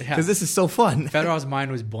this because this is so fun. Fedorov's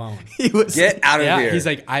mind was blown. He was Get out of here! He's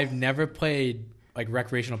like, I've never played like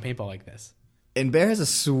recreational paintball like this. and Bear has a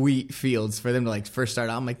sweet fields for them to like first start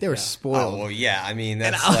out. I'm like, they were spoiled. Oh well, yeah. I mean,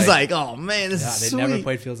 that's and I was like, oh man, this Yeah, is they sweet. never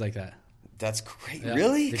played fields like that. that's great. Yeah.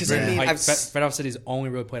 Really? Because I mean, like, I've Fedorov said he's only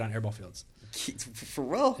really played on airball fields. for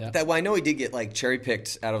real. Yeah. I know he did get like cherry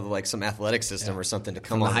picked out of like some athletic system or something to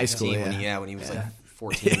come the on high the school, team yeah. when he was like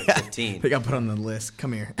 14 and 15. They got put on the list.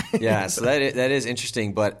 Come here. Yeah, so that is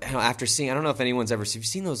interesting. But after seeing, I don't know if anyone's ever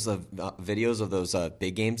seen those videos of those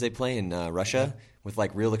big games they play in Russia with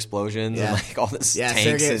like real explosions and like all this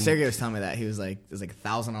tanks. Sergey was telling me that. He was like, there's like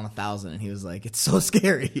 1,000 on 1,000, and he was like, it's so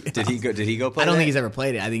scary. Did he go play? I don't think he's ever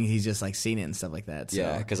played it. I think he's just like seen it and stuff like that. So.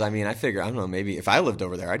 Yeah, because I mean, I figure, I don't know, maybe if I lived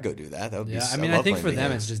over there, I'd go do that. That would be. I mean, I think for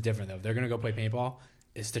them it's just different though. If they're gonna go play paintball,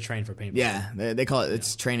 it's to train for paintball. Yeah, they call it.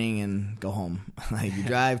 It's training and go home. Like you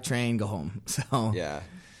drive, train, go home. So yeah.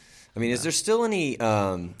 I mean, is there still any?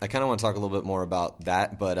 I kind of want to talk a little bit more about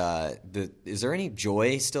that, but is there any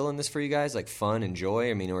joy still in this for you guys, like fun and joy?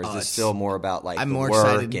 I mean, or is this still more about like I'm the more work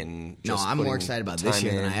excited. and No, just I'm more putting excited about time this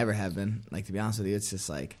year in? than I ever have been. Like to be honest with you, it's just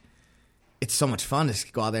like it's so much fun to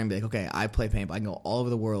just go out there and be like, okay, I play paintball. I can go all over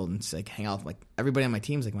the world and just like hang out with like everybody on my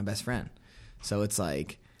team's like my best friend. So it's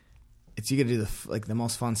like. You get to do the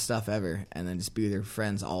most fun stuff ever, and then just be with your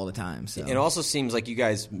friends all the time. So it also seems like you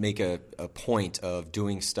guys make a point of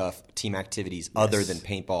doing stuff, team activities other than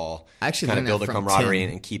paintball. I actually kind of build a camaraderie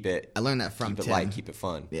Tim. and keep it. I learned that from keep it Tim. light, keep it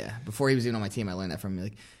fun. Yeah, before he was even on my team, I learned that from him.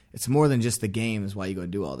 Like it's more than just the game is why you go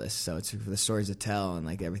do all this. So it's for the stories to tell and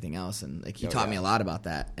like everything else. And like he taught me a lot about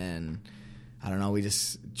that. And I don't know, we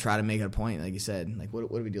just try to make it a point, like you said. Like what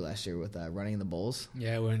did we do last year with running in the Bulls?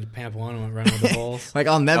 Yeah, we went to Pamplona and went running with the Bulls. Like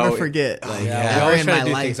I'll never forget. Like, We ever always in try my to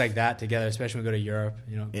do life. things like that together, especially when we go to Europe.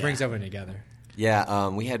 You know, it brings everyone together. Yeah,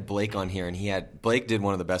 we had Blake on here, and Blake did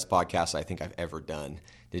one of the best podcasts I think I've ever done.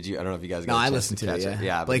 Did you? I don't know if you guys got a I chance listened to catch it. it.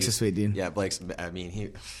 Yeah, Blake's a sweet dude. Yeah, Blake's. I mean,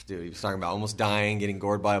 he was talking about almost dying, getting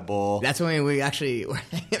gored by a bull. That's when we actually were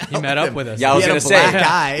hanging out. He met up with us. Yeah, I was he had gonna a black say,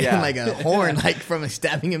 guy yeah. and like a horn, like from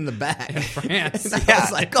stabbing him in the back. In France. I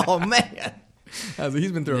was like, oh man, I was like,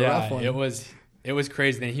 he's been through a rough one. it was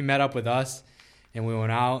crazy. Then he met up with us, and we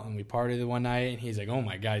went out and we partied one night. And he's like, "Oh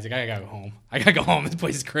my god!" He's like, "I gotta go home. I gotta go home. This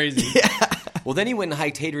place is crazy." Well, then he went and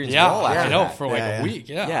hiked Hadrian's Wall after I know that. for like a week.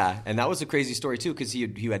 Yeah, and that was a crazy story too because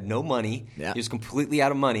he had no money. Yeah. He was completely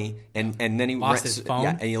out of money, and then he Lost his phone.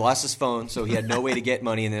 Yeah, and he lost his phone, so he had no way to get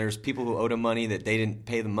money. And there's people who owed him money that they didn't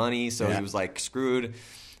pay the money, so he was like screwed.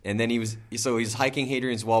 And then he's hiking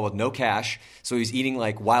Hadrian's Wall with no cash, so he's eating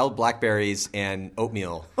like wild blackberries and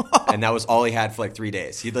oatmeal, and that was all he had for like 3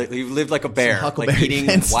 days. He lived like a bear, like Huckleberry eating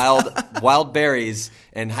Fence. wild berries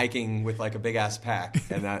and hiking with like a big ass pack.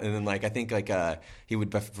 And then like I think like he would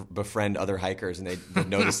befriend other hikers, and they'd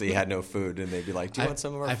notice that he had no food, and they'd be like, "Do you want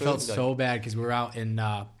some of our food?" I felt so bad because we were out in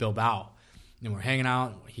Bilbao, and we're hanging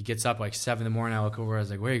out. He gets up like 7 in the morning. I look over. I was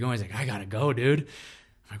like, "Where are you going?" He's like, "I gotta go, dude."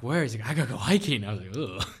 I'm like, "Where?" He's like, "I gotta go hiking." I was like,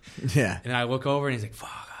 "Ugh." Yeah. And then I look over and he's like, "Fuck,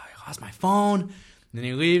 I lost my phone." And then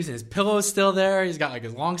he leaves and his pillow's still there. He's got like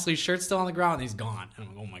his long sleeve shirt still on the ground and he's gone. And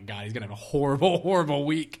I'm like, "Oh my god, he's gonna have a horrible, horrible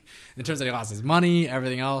week." And it turns out he lost his money,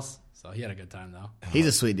 everything else. So he had a good time though. He's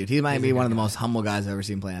a sweet dude. He might be one of the most humble guys I've ever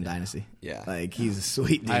seen play on Dynasty. Yeah. Like he's a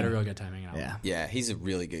sweet dude. I had a real good time hanging out. Yeah. Yeah, he's a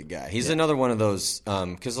really good guy. He's another one of those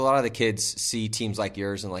because a lot of the kids see teams like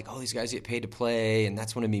yours and like, oh, these guys get paid to play, and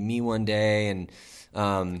that's going to be me one day, and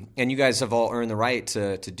you guys have all earned the right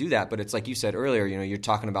to do that. But it's like you said earlier, you know, you're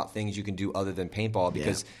talking about things you can do other than paintball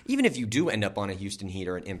because even if you do end up on a Houston Heat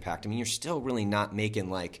or an Impact, I mean, you're still really not making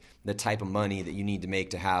like the type of money that you need to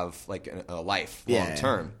make to have like a life long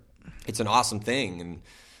term. It's an awesome thing, and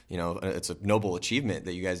you know, it's a noble achievement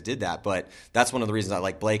that you guys did that. But that's one of the reasons I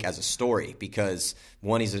like Blake as a story because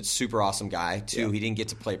one, he's a super awesome guy. Two, he didn't get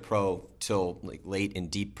to play pro till like late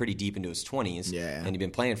and pretty deep into his 20s. Yeah. And he'd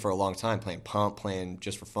been playing for a long time, playing pump, playing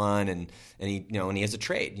just for fun, and he, you know, and he has a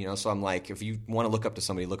trade. You know, so I'm like, if you want to look up to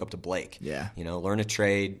somebody, look up to Blake. Yeah. You know, learn a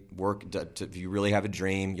trade, work. If you really have a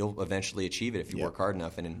dream, you'll eventually achieve it if you work hard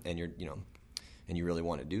enough, and you're, you know, and you really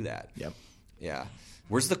want to do that. Yep. Yeah.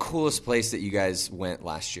 Where's the coolest place that you guys went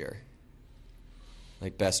last year?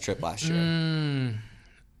 Like best trip last year?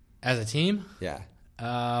 As a team, Yeah.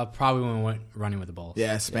 probably when we went running with the Bulls.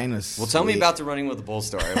 Yeah, Spain was. Well, tell me sweet. about the running with the bull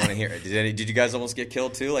story. I want to hear it. Did you guys almost get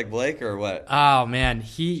killed too, like Blake, or what? Oh man,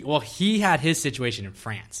 he had his situation in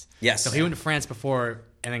France. Yes. So he went to France before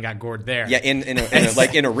and then got gored there. Yeah,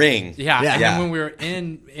 in a ring. Yeah. And Yeah. then when we were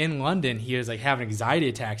in London, he was like having anxiety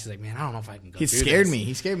attacks. He's like, "Man, I don't know if I can go." He do scared this." me.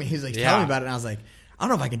 He scared me. He was like, Yeah. tell me about it. And I was like, I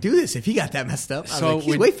don't know if I can do this if he got that messed up. I was So like,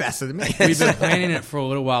 he's way faster than me. We've been planning it for a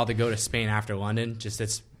little while to go to Spain after London. Just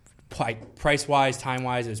it's like price-wise,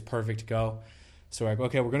 time-wise, it was perfect to go. So we're like,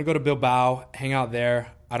 okay, we're going to go to Bilbao, hang out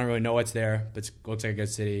there. I don't really know what's there, but it looks like a good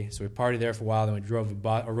city. So we partied there for a while. Then we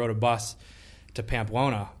rode a bus to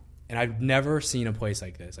Pamplona. And I've never seen a place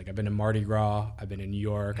like this. Like I've been to Mardi Gras. I've been to New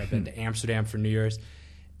York. I've been to Amsterdam for New Year's.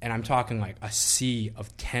 And I'm talking like a sea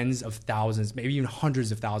of tens of thousands, maybe even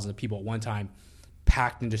hundreds of thousands of people at one time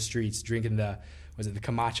packed into streets, drinking the was it the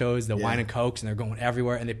Camachos, the wine and cokes, and they're going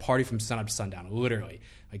everywhere, and they party from sun up to sundown, literally.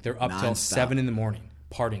 Like they're up till 7 in the morning,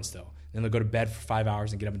 partying still. Then they'll go to bed for 5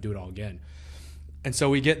 hours and get up and do it all again. And so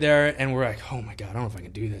we get there, and we're like, oh my God, I don't know if I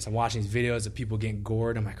can do this. I'm watching these videos of people getting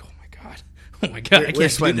gored. I'm like, oh my God, I can't We're do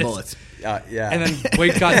sweating this. bullets. Yeah. And then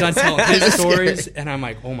Wade got done telling his stories, and I'm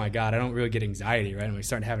like, oh my God, I don't really get anxiety, right? And we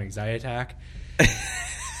started having an anxiety attack.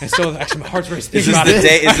 And so actually my heart's racing. Is this the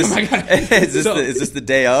day? Is this So- is this the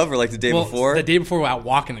day of or like the day before? The day before we're out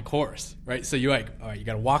walking the course, right? So you're like, all right, you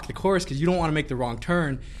got to walk the course because you don't want to make the wrong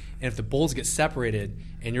turn. And if the bulls get separated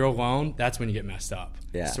and you're alone, that's when you get messed up.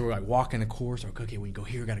 Yeah. So we're like walking the course. We're like, okay, when you go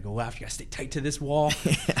here, you got to go left. You got to stay tight to this wall.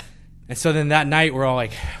 And so then that night, we're all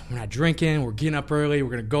like, we're not drinking. We're getting up early. We're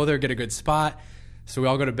going to go there, get a good spot. So we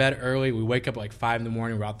all go to bed early. We wake up at like 5 in the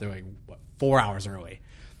morning. We're out there like 4 hours early.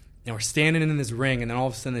 And we're standing in this ring. And then all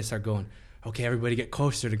of a sudden they start going, okay, everybody get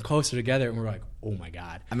closer and closer together. And we're like, oh my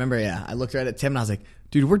God. I remember, I looked right at Tim and I was like,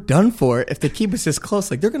 dude, we're done for. If they keep us this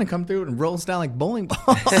close, like they're going to come through and roll us down like bowling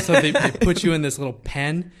balls. So they put you in this little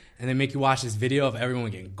pen, and they make you watch this video of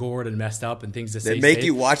everyone getting gored and messed up and things to say. They make safe.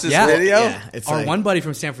 you watch this Yeah. video? Yeah, it's Our like, one buddy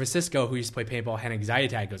from San Francisco who used to play paintball had an anxiety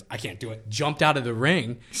attack. Goes, I can't do it. Jumped out of the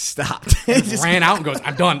ring, stopped. Just- ran out, and goes,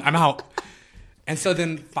 I'm done. I'm out. And so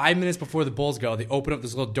then 5 minutes before the bulls go, they open up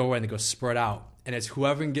this little doorway and they go spread out, and it's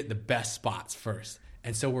whoever can get the best spots first.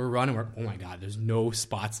 And so we're running. We're oh my God, there's no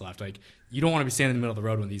spots left. Like you don't want to be standing in the middle of the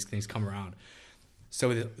road when these things come around.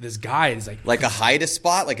 So this guy is like a hide a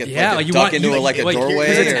spot, like a like you duck want- into you- a like, doorway.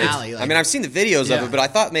 here's an or- alley, like- I mean, I've seen the videos of Yeah. it, but I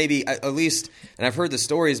thought maybe at least, and I've heard the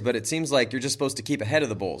stories, but it seems like you're just supposed to keep ahead of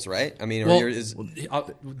the bulls, right? I mean, Well,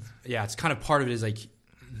 yeah, it's kind of part of it is like,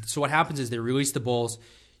 so what happens is they release the bulls.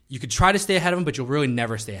 You could try to stay ahead of them, but you'll really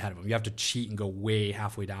never stay ahead of them. You have to cheat and go way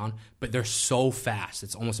halfway down, but they're so fast,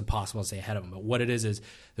 it's almost impossible to stay ahead of them. But what it is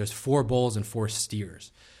there's 4 bulls and 4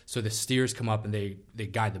 steers. So the steers come up and they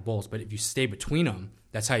guide the bulls, but if you stay between them,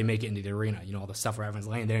 that's how you make it into the arena. You know, all the stuff where everyone's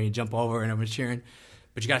laying there and you jump over and everyone's cheering.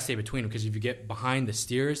 But you got to stay between them because if you get behind the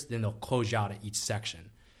steers, then they'll close you out at each section.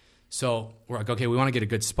 So we're like, okay, we want to get a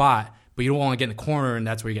good spot, but you don't want to get in the corner, and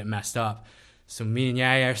that's where you get messed up. So me and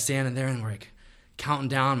Yaya are standing there, and we're like counting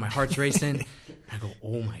down. My heart's racing. I go,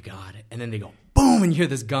 oh my God. And then they go, boom, and you hear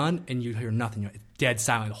this gun, and you hear nothing. It's dead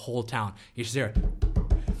silent, the whole town. You just hear it.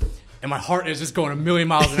 And my heart is just going a million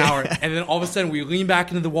miles an hour. And then all of a sudden, we lean back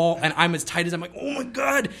into the wall, and I'm as tight as I'm like, oh my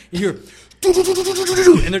God. You hear,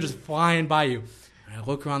 and they're just flying by you. And I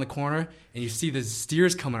look around the corner, and you see the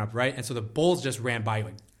steers coming up, right? And so the bulls just ran by you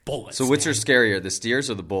like bullets. So which man. are scarier, the steers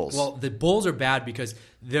or the bulls? Well, the bulls are bad because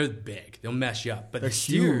they're big. They'll mess you up. But the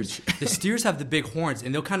steers, the steers have the big horns,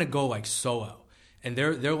 and they'll kind of go like solo. And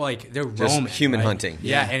they're Just roaming. human right? hunting.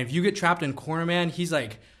 Yeah, and if you get trapped in a corner, man, he's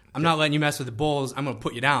like, I'm not letting you mess with the bulls. I'm going to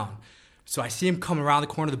put you down. So I see him come around the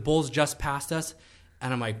corner. The bulls just passed us.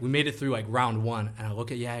 And I'm like, we made it through like round 1. And I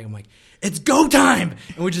look at Yag. I'm like, it's go time.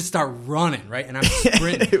 And we just start running, right? And I'm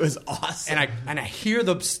sprinting. it was awesome. And I hear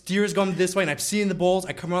the steers going this way, and I'm seeing the bulls.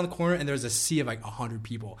 I come around the corner, and there's a sea of like 100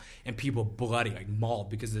 people, and people bloody, like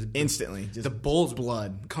mauled, because Instantly, just the bulls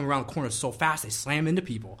blood come around the corner so fast they slam into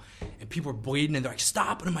people, and people are bleeding, and they're like,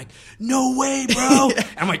 stop, and I'm like, no way, bro.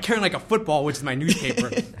 And I'm like carrying like a football, which is my newspaper,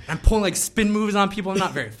 and I'm pulling like spin moves on people. I'm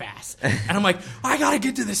not very fast, and I'm like, I gotta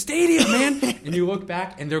get to the stadium, man. And you look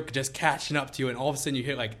back, and they're just catching up to you, and all of a sudden you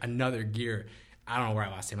hit like another gear. I don't know where I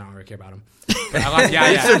lost him. I don't really care about him. But I lost,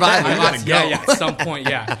 yeah. Survived. I You lost, gotta go. yeah. At some point,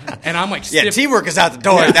 yeah. And I'm like, yeah, stiff. teamwork is out the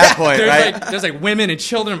door at that point, there's right? there's like women and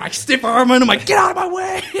children. I'm like stiff arming. I'm like, get out of my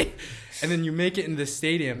way. And then you make it into the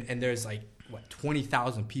stadium, and there's like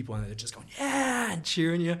 20,000 people, and they're just going, yeah, and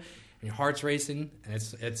cheering you, and your heart's racing, and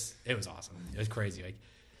it was awesome. It was crazy. Like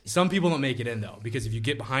some people don't make it in though, because if you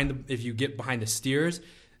get behind the steers,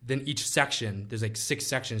 then each section, there's like 6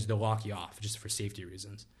 sections, they'll lock you off just for safety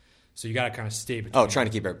reasons. So you got to kind of stay between. Oh, trying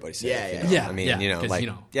to keep everybody safe. Yeah, you yeah. know? Yeah, I mean, yeah, you know, 'cause, like, you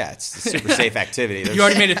know. yeah, it's a super safe activity. You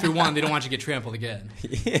already made it through 1. They don't want you to get trampled again.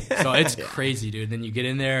 So it's crazy, dude. Then you get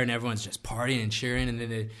in there, and everyone's just partying and cheering. And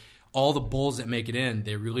then all the bulls that make it in,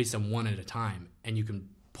 they release them 1 at a time, and you can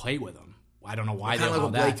play with them. I don't know why they kind of allow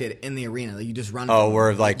like what Blake that. did in the arena. Like you just run. Oh, from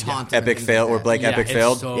we're them, like taunt them epic and fail, things or like Blake that. epic it's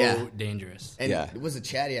failed. so Yeah. dangerous. And Yeah. was it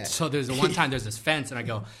Chad? Yeah. So there's the one time there's this fence, and I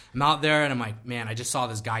go, I'm out there, and I'm like, man, I just saw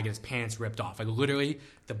this guy get his pants ripped off. Like literally,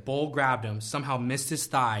 the bull grabbed him, somehow missed his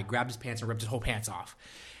thigh, grabbed his pants, and ripped his whole pants off.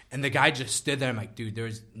 And the guy just stood there. I'm like, dude,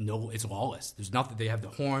 it's lawless. There's nothing. They have the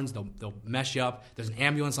horns. They'll mess you up. There's an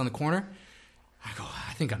ambulance on the corner. I go,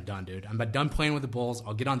 I think I'm done, dude. I'm done playing with the bulls.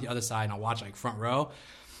 I'll get on the other side, and I'll watch like front row.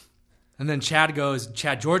 And then Chad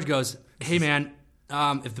George goes, hey man,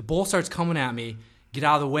 if the bull starts coming at me get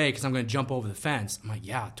out of the way because I'm going to jump over the fence. I'm like,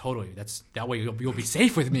 yeah, totally. That way you'll be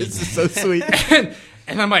safe with me. This is so sweet.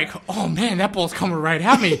 and I'm like, oh man, that bull's coming right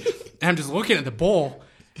at me. And I'm just looking at the bull,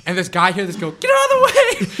 and this guy here just go, get out of the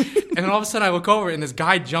way. And then all of a sudden I look over, and this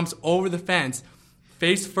guy jumps over the fence,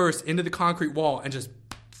 face first into the concrete wall, and just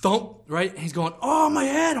thump, right? And he's going, oh, my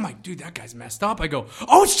head. I'm like, dude, that guy's messed up. I go,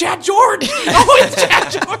 oh, it's Chad George. Oh, it's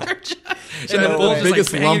Chad George. And the bull's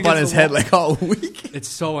biggest lump on his head like all week. It's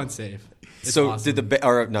so unsafe. It's so awesome.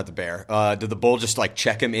 did not the bear, did the bull just like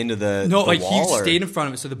check him into the No, the like wall, he or? stayed in front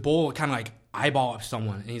of it. So the bull kind of like eyeball up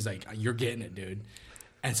someone, and he's like, you're getting it, dude.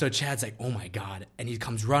 And so Chad's like, oh my God. And he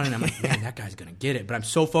comes running. I'm like, man, that guy's going to get it. But I'm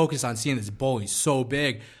so focused on seeing this bull. He's so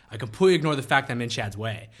big. I completely ignore the fact that I'm in Chad's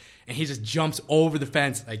way. And he just jumps over the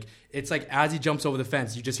fence. Like, it's like as he jumps over the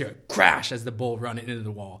fence, you just hear a crash as the bull runs into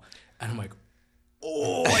the wall. And I'm like,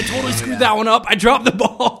 oh, I totally screwed that one up. I dropped the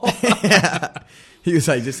ball. Yeah. He was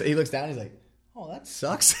like, he looks down. He's like, oh, that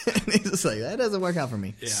sucks. And he's just like, that doesn't work out for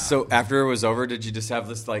me. Yeah. So after it was over, did you just have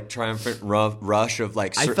this like triumphant rush of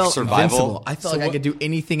like I felt survival? invincible. I felt like I could do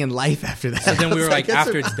anything in life after that. So then we were like, I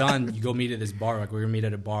after survived. it's done, you go meet at this bar. Like, we're going to meet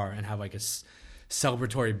at a bar and have like a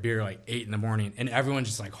celebratory beer like 8 in the morning. And everyone's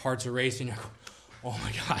just like, hearts are racing. You're like, oh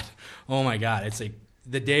my God. Oh my God. It's like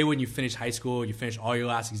the day when you finish high school, you finish all your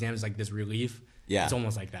last exams, like this relief. Yeah. It's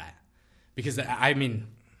almost like that. Because I mean,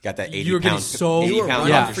 Got that 80 you were getting pound, so 80 You were pound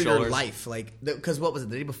running off for your your shoulders. life, like because what was it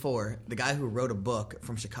the day before? The guy who wrote a book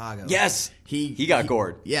from Chicago. Yes, he got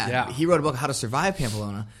gored. Yeah, he wrote a book How to Survive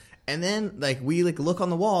Pamplona, and then like we like look on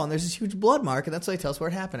the wall and there's this huge blood mark, and that's why he tells us where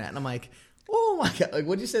it happened at. And I'm like, oh my God! Like,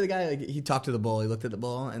 what'd you say? The guy like he talked to the bull, he looked at the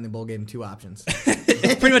bull, and the bull gave him 2 options.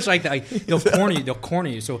 it's pretty much like that. Like, they'll corner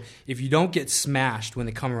you. So if you don't get smashed when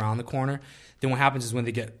they come around the corner, then what happens is when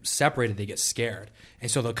they get separated, they get scared. And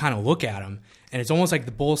so they'll kind of look at him. And it's almost like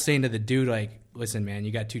the bull saying to the dude, like, listen, man,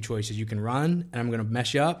 you got 2 choices. You can run, and I'm going to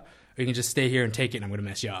mess you up, or you can just stay here and take it, and I'm going to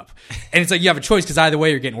mess you up. And it's like you have a choice because either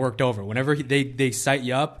way, you're getting worked over. Whenever they sight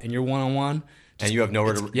you up and you're one-on-one. And you have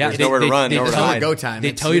nowhere to Yeah, there's nowhere to run, nowhere to tell you hide. go time. They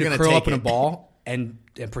It's- tell you you're to gonna curl up take in a it. ball and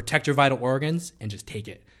protect your vital organs and just take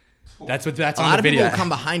it. That's A on lot the of people video. will come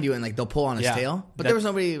behind you and like they'll pull on his Yeah. tail, but there was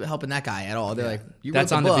nobody helping that guy at all. They're like, you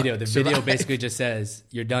That's wrote on the the book, video. The video survive. basically just says,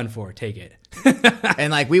 you're done for. Take it.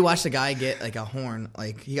 And like we watched a guy get like a horn,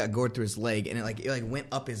 like he got gored through his leg, and it went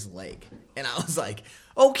up his leg, and I was like,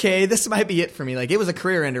 okay, this might be it for me. Like it was a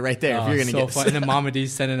career ender right there. If you're gonna so get fun. And then Mama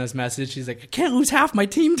D's sending us message. She's like, I can't lose half my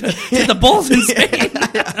team to the Bulls in Spain.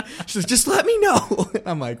 She says, just let me know. And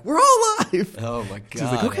I'm like, we're all alive. Oh my God. She's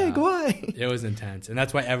like, okay, go away. It was intense. And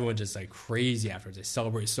that's why everyone's just like crazy afterwards. They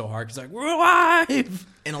celebrate so hard because like, we're alive.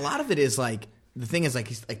 And a lot of it is like the thing is like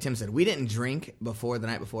Tim said, we didn't drink before the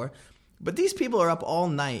night before. But these people are up all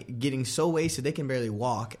night getting so wasted they can barely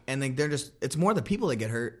walk, and they're just—it's more the people that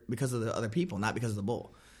get hurt because of the other people, not because of the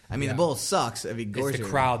bull. I mean, Yeah. the bull sucks if he gores It's the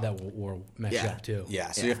you. crowd that will mess you Yeah. up too.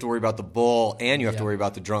 Yeah, so Yeah. you have to worry about the bull, and you have to Yeah. worry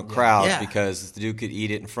about the drunk crowd Yeah. because the dude could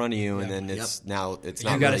eat it in front of you, and Yeah. then it's not You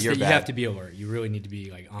really your you bad. have to be alert. You really need to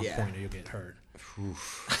be like on Yeah. point or you'll get hurt.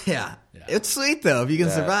 Yeah. It's sweet though if you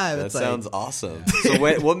can survive. That It's sounds like, awesome. So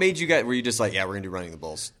what made you guys? Were you just like, yeah, we're gonna do running the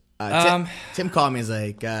bulls? Tim called me. He's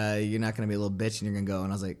like, you're not gonna be a little bitch and you're gonna go.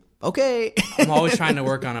 And I was like, okay. I'm always trying to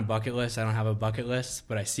work on a bucket list. I don't have a bucket list,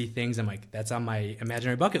 but I see things. I'm like, that's on my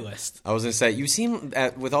imaginary bucket list. I was gonna say, you seem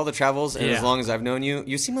with all the travels and as Yeah. long as I've known you,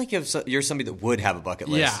 you seem like you're somebody that would have a bucket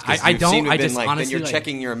list. Yeah, 'Cause I you don't. seem to have I been just like, honestly, then you're like-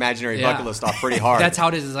 checking your imaginary Yeah. bucket list off pretty hard. That's how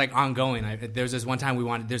it is. Like ongoing. There's this one time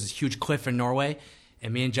there's this huge cliff in Norway,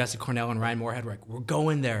 and me and Jesse Cornell and Ryan Moorhead were like, we're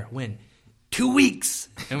going there. When? 2 weeks.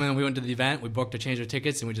 And when we went to the event, we booked a change of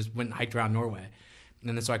tickets, and we just went and hiked around Norway. And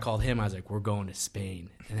then so I called him. I was like, we're going to Spain.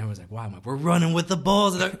 And everyone was like, wow. I'm like, we're running with the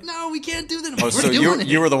Bulls. And they're like, no, we can't do that. I'm like, Oh, we're so doing it.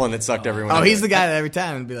 you were the one that sucked everyone. Oh, in. he's the guy that every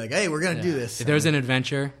time would be like, hey, we're gonna do this. If there's an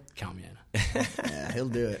adventure, count me in. Yeah, he'll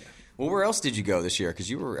do it. Well, where else did you go this year? Because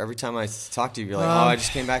you were every time I talked to you, you're like, oh, I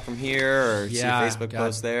just came back from here, or see a Facebook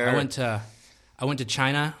post there. I went to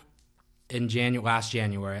China in last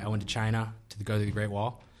January. I went to China to go to the Great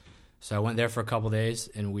Wall. So I went there for a couple days,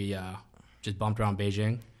 and we just bumped around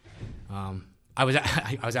Beijing. I was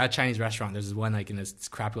at a Chinese restaurant. There's this one like in this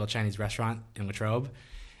crappy little Chinese restaurant in Latrobe,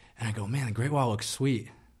 and I go, man, the Great Wall looks sweet.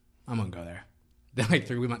 I'm gonna go there. Then like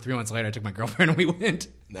 3 months later, I took my girlfriend and we went.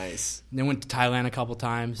 Nice. And then went to Thailand a couple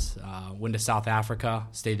times. Went to South Africa.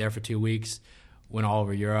 Stayed there for 2 weeks. Went all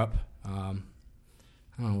over Europe. I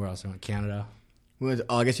don't know where else I went. Canada.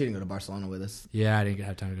 I guess you didn't go to Barcelona with us. Yeah, I didn't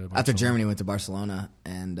have time to go to Barcelona. After Germany, went to Barcelona,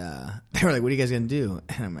 and they were like, "What are you guys gonna do?"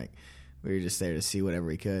 And I'm like, "We were just there to see whatever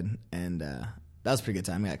we could." And That was a pretty good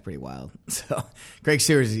time. We got pretty wild. So Greg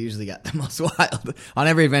Sewers has usually got the most wild. On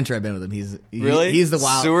every adventure I've been with him, he's the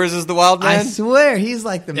wild. Sewers is the wild man? I swear, he's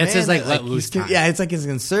like the man. It's his like let like, loose time. Yeah, it's like his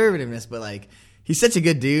conservativeness, but like he's such a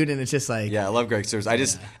good dude, and it's just like Yeah, I love Greg Sewers.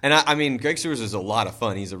 I mean, Greg Sewers is a lot of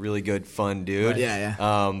fun. He's a really good, fun dude. Right.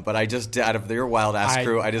 Yeah. But I just, out of your wild ass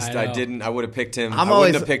crew, I would have picked him. I wouldn't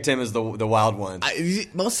always- have picked him as the wild one.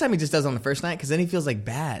 Most of the time he just does it on the first night because then he feels like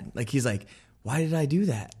bad. Like he's like, why did I do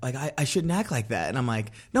that? Like I shouldn't act like that. And I'm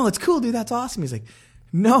like, no, it's cool, dude. That's awesome. He's like,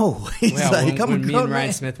 no. He's like, when me and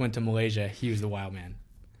Ryan Smith went to Malaysia, he was the wild man.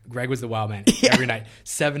 Greg was the wild man every night.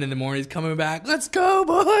 7 a.m, he's coming back. Let's go,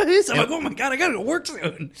 boys. I'm like, oh my God, I gotta go work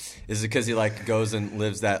soon. Is it because he like goes and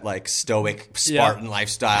lives that like stoic Spartan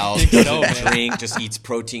lifestyle? So, Doesn't drink, just eats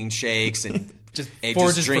protein shakes and Just just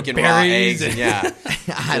forages for drinking raw berries. eggs and yeah,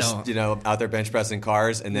 I just don't. out there bench pressing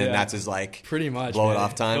cars, and then Yeah. that's his like Pretty much. blow it man.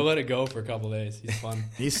 off time. He'll let it go for a couple days. He's fun.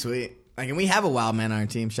 He's sweet. Like, and we have a wild man on our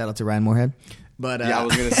team. Shout out to Ryan Moorhead. But Yeah, I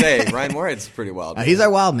was gonna say Ryan Moorhead's pretty wild. he's our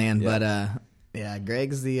wild man. Yeah. But yeah,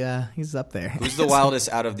 Greg's he's up there. Who's the wildest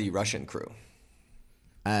out of the Russian crew?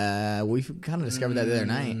 We've kind of discovered that the other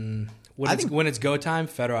night. When it's go time,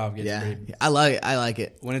 Fedorov gets Yeah, pretty. I like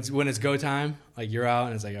it. When it's go time, like you're out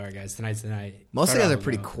and it's like, all right, guys, tonight's the night. Most of the Fedorov guys are will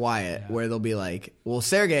pretty go. quiet, Yeah. where they'll be like, well,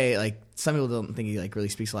 Sergey, like some people don't think he like really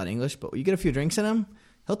speaks a lot of English, but when you get a few drinks in him,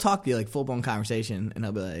 he'll talk to you like full blown conversation, and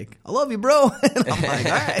he'll be like, "I love you, bro." And I'm like,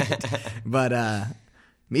 all right. But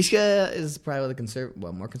Mishka is probably more He's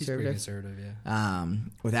pretty conservative. conservative, yeah.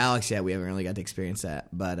 With Alex, yeah, we haven't really got to experience that,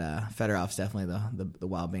 but Fedorov's definitely the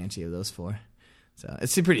wild banshee of those four. So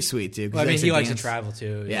it's pretty sweet too. 'Cause Well, I mean, he likes to dance. travel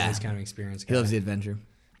too. Yeah. He's kind of experienced. He loves the adventure.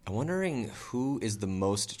 I'm wondering who is the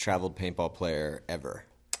most traveled paintball player ever.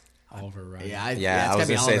 Oliver, right? Yeah, I it's was gotta gonna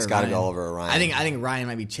be say it's Oliver gotta be Ryan. Oliver or Ryan. I think Ryan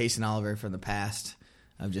might be chasing Oliver from the past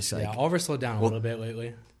of just like Yeah, Oliver slowed down a little bit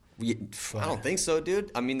lately. I don't think so,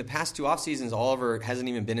 dude. I mean, the past 2 off seasons, Oliver hasn't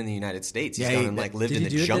even been in the United States. He's Yeah, gone and like lived in the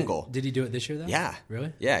jungle. Did he do it this year though? Yeah.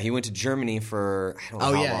 Really? Yeah, he went to Germany for I don't know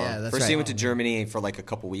Oh, how yeah, long. yeah, that's First he right. went to Germany for like a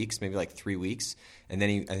couple weeks, maybe like 3 weeks, and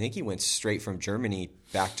then I think he went straight from Germany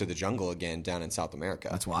back to the jungle again down in South America.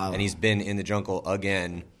 That's wild. And he's been in the jungle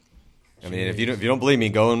again. I mean, if you don't believe me,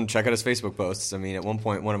 go and check out his Facebook posts. I mean, at one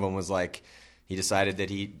point, one of them was like he decided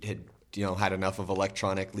that he had enough of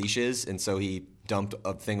electronic leashes, and so he dumped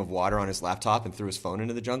a thing of water on his laptop and threw his phone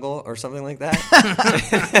into the jungle or something like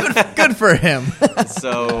that. good for him.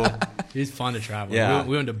 So He's fun to travel. Yeah.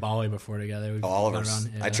 We went to Bali before together. We've all of gone us.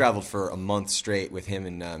 around, yeah. I traveled for a month straight with him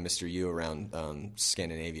and Mr. Yu around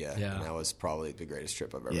Scandinavia, Yeah. and that was probably the greatest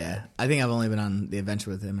trip I've ever Yeah, had. I think I've only been on the adventure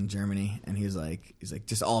with him in Germany, and he's like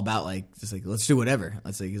just all about just like let's do whatever.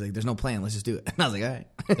 He's like there's no plan, let's just do it. And I was like, all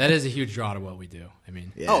right. That is a huge draw to what we do. I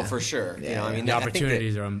mean, Yeah. Oh, for sure. Yeah. You know, I mean, the I think that-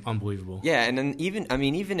 opportunities are unbelievable. yeah, and then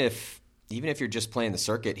even if you're just playing the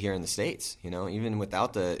circuit here in the States, even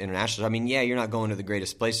without the international, I mean, yeah, you're not going to the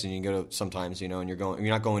greatest places, and you go to sometimes, and you're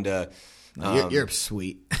not going to. Europe's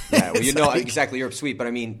sweet. Yeah, well, It's like- exactly. Europe's sweet, but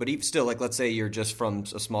I mean, even still, like, let's say you're just from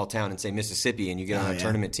a small town in, say, Mississippi, and you get on a yeah.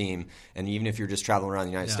 tournament team, and even if you're just traveling around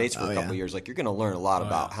the United Yeah. States for a couple yeah. years, like, you're going to learn a lot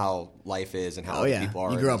about how life is and how Oh, other yeah. people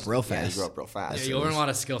are. You grew and up real Yeah, you fast. grew up real fast. Yeah, you'll learn a lot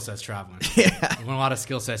of skill sets traveling. Yeah. You learn a lot of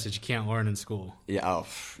skill sets that you can't learn in school. Yeah,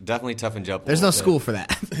 definitely toughen you up. There's no school for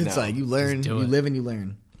that. It's No. like you learn, Just do you it. live and you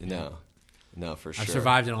learn. No, for sure. I've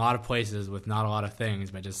survived in a lot of places with not a lot of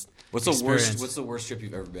things, but just What's the experience. worst trip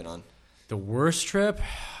you've ever been on? The worst trip?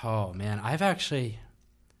 Oh man, I've actually.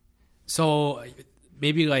 So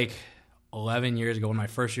maybe like 11 years ago, when my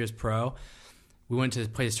first year as pro, we went to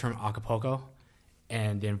play this tournament Acapulco,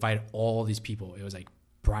 and they invited all these people. It was like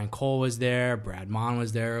Brian Cole was there, Brad Mon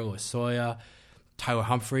was there, Lasoya, Tyler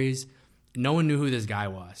Humphreys. No one knew who this guy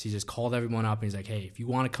was. He just called everyone up and he's like, "Hey, if you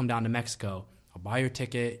want to come down to Mexico, I'll buy your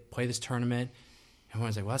ticket, play this tournament."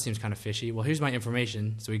 Everyone's like, "Well, that seems kind of fishy." Well, here's my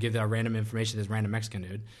information. So we give our random information to this random Mexican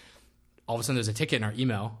dude. All of a sudden, there's a ticket in our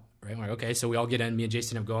email, right? I'm like, okay, so we all get in. Me and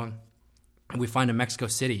Jason have gone, and we find a Mexico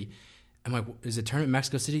City. I'm like, is it tournament in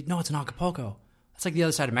Mexico City? No, it's in Acapulco. That's like the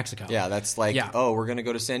other side of Mexico. Yeah, that's like, Yeah. oh, we're going to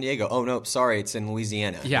go to San Diego. Oh, no, sorry, it's in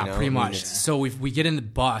Louisiana. Yeah, pretty I mean, much. it's- So we get in the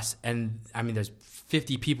bus, and I mean, there's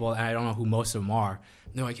 50 people, and I don't know who most of them are.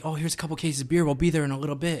 And they're like, oh, here's a couple cases of beer. We'll be there in a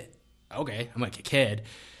little bit. Okay, I'm like a kid.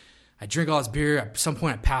 I drink all this beer. At some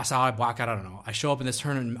point, I pass out. I black out. I don't know. I show up in this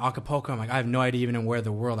tournament in Acapulco. I'm like, I have no idea even in where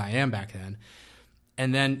the world I am back then.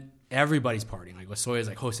 And then everybody's partying. Like, Lasoya's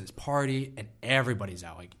like hosting this party, and everybody's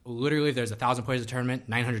out. Like, literally, if there's 1,000 players at the tournament,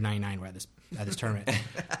 999 were at this tournament.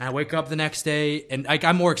 And I wake up the next day, and like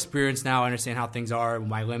I'm more experienced now. I understand how things are,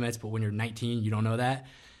 my limits. But when you're 19, you don't know that.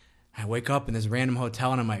 I wake up in this random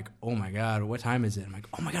hotel, and I'm like, oh my god, what time is it? I'm like,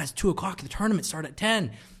 oh my god, it's 2:00. The tournament started at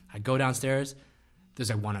 10. I go downstairs. There's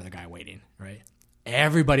like one other guy waiting, right?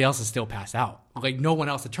 Everybody else is still passed out. Like no one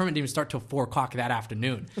else. The tournament didn't even start till 4 o'clock that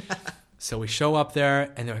afternoon. So we show up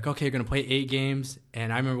there, and they're like, okay, you're going to play 8 games.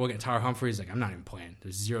 And I remember looking at Tyler Humphreys, like, I'm not even playing.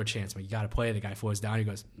 There's 0 chance. I'm like, you got to play. The guy flows down. He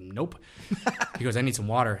goes, nope. He goes, I need some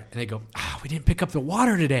water. And they go, we didn't pick up the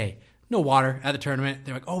water today. No water at the tournament.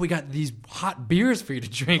 They're like, we got these hot beers for you to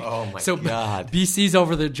drink. Oh, my God. BC's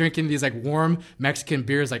over there drinking these, like, warm Mexican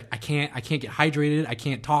beers. Like, I can't get hydrated. I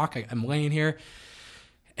can't talk. I'm laying here.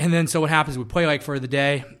 And then so what happens, we play like for the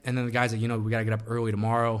day, and then the guy's like, we got to get up early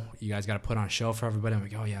tomorrow. You guys got to put on a show for everybody. I'm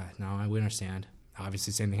like, oh, yeah, no, we understand.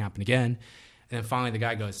 Obviously, same thing happened again. And then finally the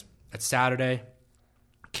guy goes, it's Saturday,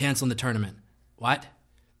 canceling the tournament. What?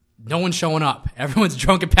 No one's showing up. Everyone's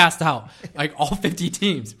drunk and passed out. Like all 50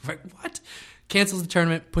 teams. We're like, what? Cancels the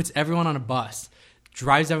tournament, puts everyone on a bus,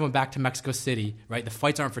 drives everyone back to Mexico City, right? The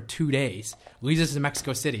flights aren't for 2 days, leaves us in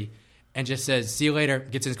Mexico City, and just says, see you later,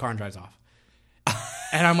 gets in his car and drives off.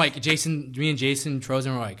 And I'm like, me and Jason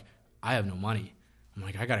Trozen were like, I have no money. I'm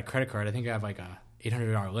like, I got a credit card. I think I have like a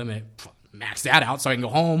 $800 limit. Max that out so I can go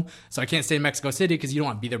home. So I can't stay in Mexico City because you don't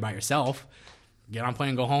want to be there by yourself. Get on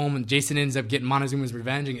plane, go home. And Jason ends up getting Montezuma's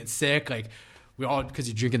revenge and gets sick. Like we all, because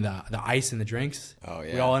you're drinking the ice and the drinks. Oh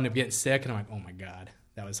yeah. We all end up getting sick. And I'm like, oh my God,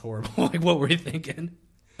 that was horrible. Like what were you thinking?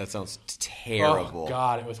 That sounds terrible. Oh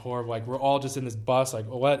God, it was horrible. Like we're all just in this bus. Like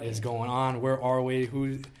what is going on? Where are we?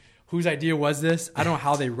 Whose idea was this? I don't know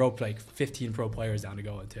how they roped like 15 pro players down to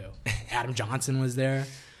go into. Adam Johnson was there.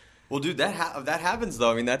 Well, dude, that happens though.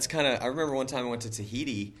 I mean, that's kind of. I remember one time I went to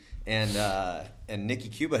Tahiti and Nikki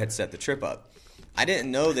Cuba had set the trip up. I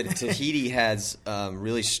didn't know that Tahiti has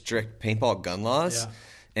really strict paintball gun laws,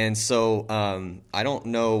 and so I don't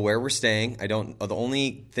know where we're staying. The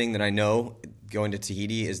only thing that I know going to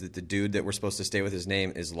Tahiti is that the dude that we're supposed to stay with, his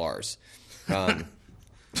name is Lars, and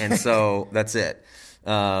so that's it.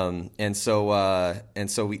 So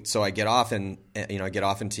I get off and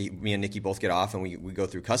me and Nikki both get off and we go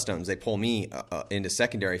through customs. They pull me into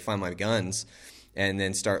secondary, find my guns, and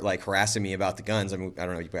then start like harassing me about the guns. I mean, I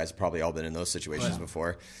don't know, you guys have probably all been in those situations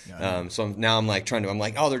before. Yeah. I'm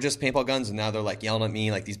like, oh, they're just paintball guns, and now they're like yelling at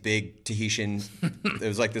me like these big Tahitian. It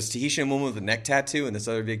was like this Tahitian woman with a neck tattoo and this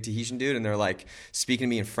other big Tahitian dude, and they're like speaking to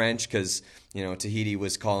me in French because Tahiti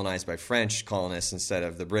was colonized by French colonists instead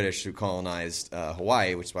of the British who colonized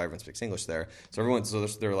Hawaii, which is why everyone speaks English there. So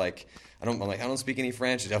they're like, I don't speak any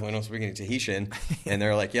French. I definitely don't speak any Tahitian. And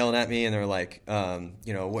they're like yelling at me, and they're like,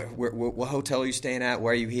 what hotel are you staying at?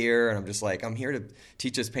 Why are you here? And I'm just like, I'm here to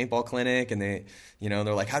teach this paintball clinic. And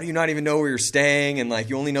they're like, how do you not even know where you're staying? And like,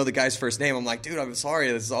 you only know the guy's first name. I'm like, dude, I'm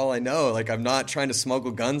sorry. This is all I know. Like, I'm not trying to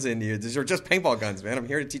smuggle guns into you. These are just paintball guns, man. I'm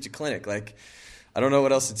here to teach a clinic. Like, I don't know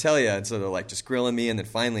what else to tell you. And so they're like just grilling me. And then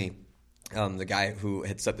finally, the guy who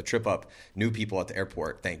had set the trip up knew people at the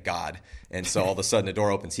airport, thank God. And so all of a sudden the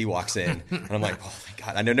door opens, he walks in, and I'm like, oh my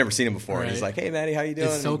God, I've never seen him before. Right. And he's like, hey, Matty, how you doing?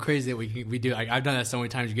 It's so crazy that we do. Like, I've done that so many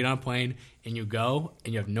times. You get on a plane and you go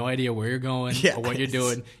and you have no idea where you're going or what you're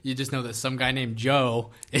doing. You just know that some guy named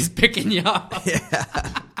Joe is picking you up. Yeah.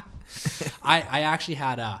 I actually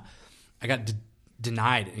had I got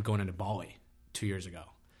denied going into Bali 2 years ago.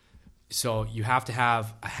 So you have to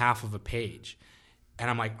have a half of a page. And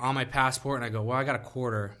I'm like on my passport, and I go, well, I got a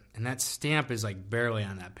quarter, and that stamp is like barely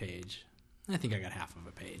on that page. I think I got half of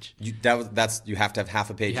a page. You have to have half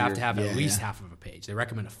a page. You have to have at least half of a page. They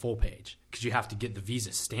recommend a full page because you have to get the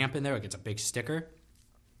visa stamp in there. Like it's a big sticker.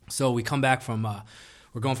 So we come back from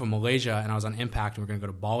we're going from Malaysia, and I was on Impact, and we're going to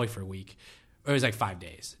go to Bali for a week. It was like 5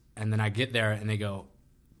 days, and then I get there, and they go,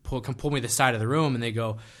 pull me to the side of the room, and they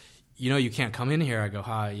go, you can't come in here. I go,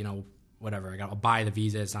 hi, whatever. I'll buy the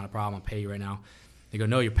visa. It's not a problem. I'll pay you right now. They go,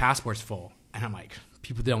 no, your passport's full. And I'm like,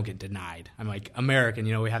 people don't get denied. I'm like, American,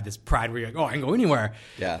 we have this pride where you're like, oh, I can go anywhere.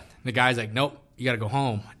 Yeah. And the guy's like, nope, you got to go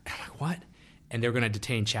home. And I'm like, what? And they're going to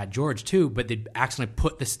detain Chad George too, but they accidentally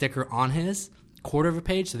put the sticker on his quarter of a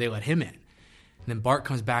page, so they let him in. And then Bart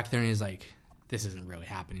comes back there and he's like, this isn't really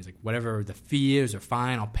happening. He's like, whatever the fee is or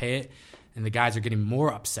fine, I'll pay it. And the guys are getting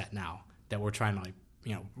more upset now that we're trying to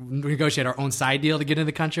negotiate our own side deal to get into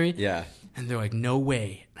the country. Yeah. And they're like, no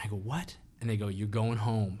way. And I go, what? And they go, you're going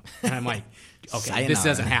home. And I'm like, okay, this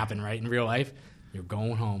doesn't happen, right? In real life, you're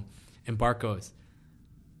going home. And Bart goes,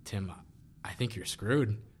 Tim, I think you're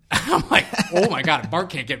screwed. I'm like, oh my God, Bart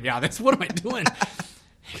can't get me out of this. What am I doing?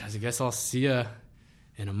 He goes, I guess I'll see you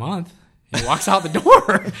in a month. He walks out the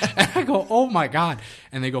door. And I go, oh my God.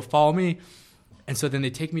 And they go, follow me. And so then they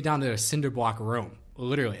take me down to a cinder block room,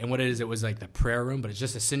 literally. And what it is, it was like the prayer room, but it's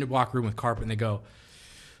just a cinder block room with carpet. And they go,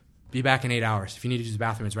 be back in 8 hours. If you need to use the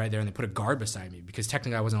bathroom, it's right there. And they put a guard beside me because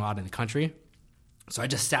technically I wasn't allowed in the country. So I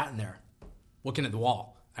just sat in there looking at the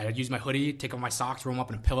wall. I'd use my hoodie, take off my socks, roll them up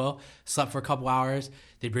in a pillow, slept for a couple hours.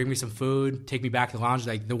 They'd bring me some food, take me back to the lounge.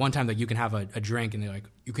 Like the one time that you can have a drink, and they're like,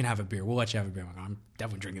 you can have a beer. We'll let you have a beer. I'm like, I'm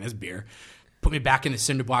definitely drinking this beer. Put me back in the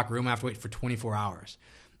cinder block room. I have to wait for 24 hours.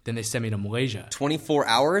 Then they sent me to Malaysia. 24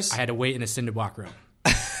 hours? I had to wait in a cinder block room.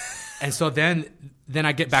 And so then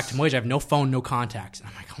I get back to Malaysia. I have no phone, no contacts. And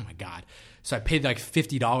I'm like, oh my God. So I paid like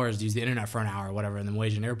 $50 to use the internet for an hour or whatever in the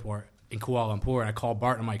Malaysian airport in Kuala Lumpur. And I called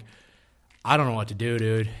Bart and I'm like, I don't know what to do,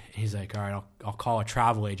 dude. And he's like, all right, I'll call a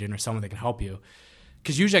travel agent or someone that can help you.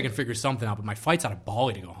 Because usually I can figure something out, but my flight's out of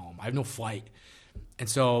Bali to go home. I have no flight. And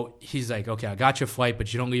so he's like, okay, I got you a flight,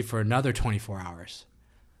 but you don't leave for another 24 hours.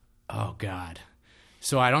 Oh, God.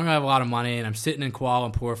 So I don't have a lot of money, and I'm sitting in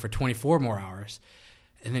Kuala Lumpur for 24 more hours.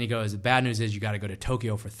 And then he goes, the bad news is you got to go to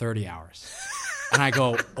Tokyo for 30 hours. And I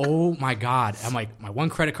go, oh, my God. I'm like, my one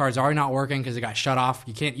credit card is already not working because it got shut off.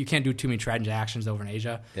 You can't do too many transactions over in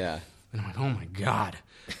Asia. Yeah. And I'm like, oh, my God.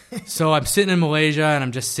 So I'm sitting in Malaysia, and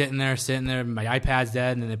I'm just sitting there. My iPad's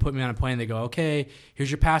dead, and then they put me on a plane. They go, okay,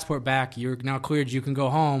 here's your passport back. You're now cleared. You can go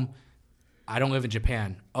home. I don't live in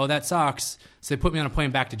Japan. Oh, that sucks. So they put me on a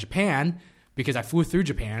plane back to Japan because I flew through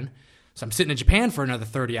Japan. So I'm sitting in Japan for another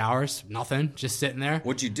 30 hours. Nothing. Just sitting there.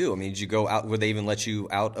 What'd you do? I mean, did you go out? Would they even let you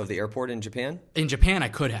out of the airport in Japan? In Japan, I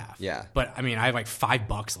could have. Yeah. But, I mean, I have like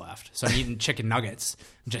 $5 left. So I'm eating chicken nuggets.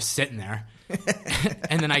 I'm just sitting there.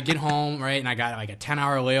 And then I get home, right, and I got like a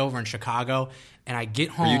 10-hour layover in Chicago. And I get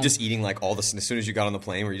home. Were you just eating like all this as soon as you got on the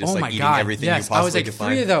plane? Were you just oh like eating God, everything yes. you possibly I was like, could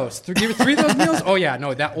find? 3 of those. Give me 3 of those meals? Oh, yeah.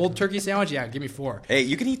 No, that old turkey sandwich? Yeah, give me 4. Hey,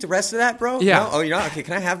 you can eat the rest of that, bro? Yeah. No? Oh, you're not? Okay,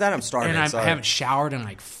 can I have that? I'm starving. And I Sorry. haven't showered in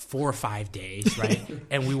like 4 or 5 days, right?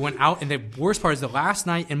 And we went out, and the worst part is the last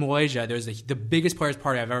night in Malaysia, there was the biggest players'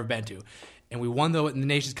 party I've ever been to. And we won the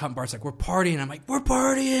Nations Cup, and Bart's like, we're partying. I'm like, we're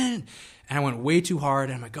partying. And I went way too hard,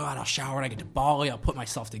 and I'm like, God, I'll shower when I get to Bali. I'll put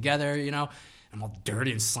myself together, you know? I'm all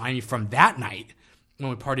dirty and slimy from that night when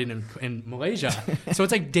we partied in Malaysia. So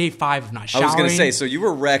it's like day 5 of not showering. I was going to say, so you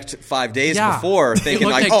were wrecked 5 days before, thinking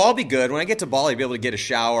like, oh, I'll be good. When I get to Bali, I'll be able to get a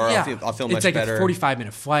shower. Yeah. I'll feel much better. It's like a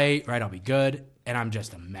 45-minute flight, right? I'll be good. And I'm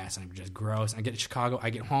just a mess. I'm just gross. I get to Chicago.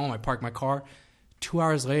 I get home. I park my car. 2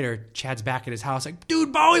 hours later, Chad's back at his house like,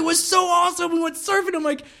 dude, Bali was so awesome. We went surfing. I'm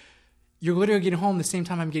like, you're literally getting home the same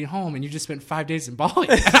time I'm getting home, and you just spent 5 days in Bali.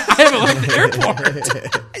 I haven't left the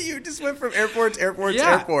airport. You just went from airport to airport to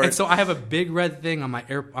Yeah. airport. And so I have a big red thing on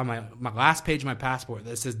my last page of my passport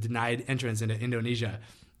that says denied entrance into Indonesia,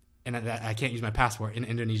 and I can't use my passport in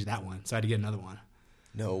Indonesia, that one. So I had to get another one.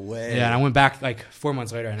 No way. Yeah, and I went back like 4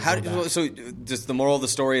 months later. And So just the moral of the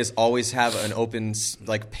story is always have an open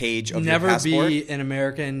like page of never your passport? be an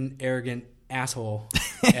American arrogant asshole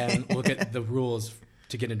and look at the rules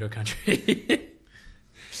to get into a country.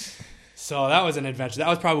 So that was an adventure. That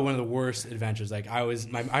was probably one of the worst adventures. Like I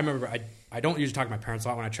remember I don't usually talk to my parents a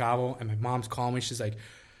lot when I travel, and my mom's calling me. She's like,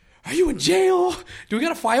 "Are you in jail? Do we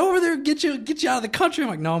gotta fly over there and get you out of the country?" I'm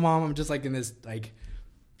like, "No, Mom. I'm just like in this like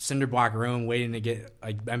cinder block room waiting to get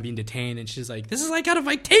like I'm being detained." And she's like, "This is like out of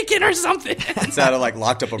like Taken or something." It's out of like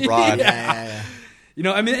locked up abroad. Yeah. You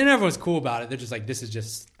know, I mean, and everyone's cool about it. They're just like, "This is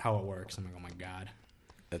just how it works." I'm like, "Oh my God."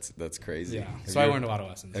 That's crazy. Yeah. So I learned a lot of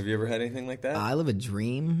lessons. Have you ever had anything like that? I live a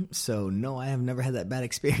dream, so no, I have never had that bad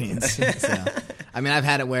experience. So, I mean, I've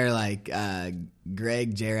had it where like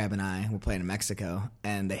Greg, J-Rab, and I were playing in Mexico,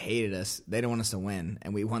 and they hated us. They didn't want us to win,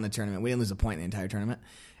 and we won the tournament. We didn't lose a point in the entire tournament.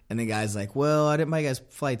 And the guy's like, well, I didn't buy you guys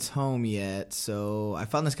flights home yet, so I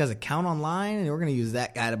found this guy's account online, and we're going to use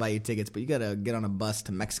that guy to buy you tickets, but you got to get on a bus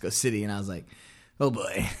to Mexico City. And I was like, oh,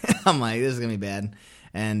 boy. I'm like, this is going to be bad.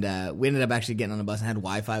 And we ended up actually getting on a bus and had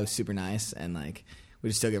Wi-Fi. It was super nice. And, like, we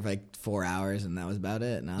just took it for, like, 4 hours, and that was about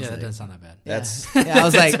it. And I was that like, doesn't sound that bad. Yeah, I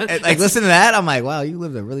was like, listen to that. I'm like, wow, you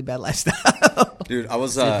lived a really bad lifestyle. Dude, I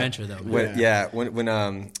was... It's an adventure, though.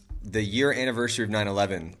 When the year anniversary of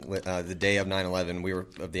 9/11, the day of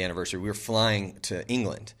 9/11, of the anniversary, we were flying to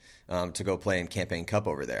England to go play in Campaign Cup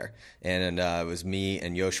over there. And it was me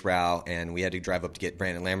and Yosh Rao, and we had to drive up to get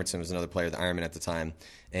Brandon Lambertson, who was another player of the Ironman at the time.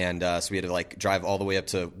 And so we had to like drive all the way up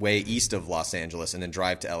to way east of Los Angeles and then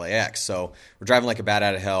drive to LAX. So we're driving like a bat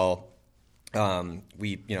out of hell.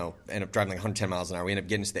 We end up driving like 110 miles an hour. We end up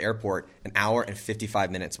getting to the airport an hour and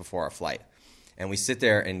 55 minutes before our flight. And we sit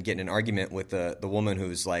there and get in an argument with the woman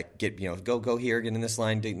who's like, go here, get in this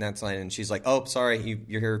line, get in that line. And she's like, oh, sorry,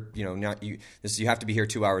 you're here, you have to be here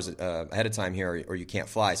 2 hours ahead of time here or you can't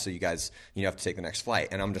fly. So you guys, have to take the next flight.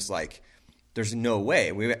 And I'm just like, there's no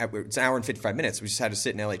way. It's an hour and 55 minutes. We just had to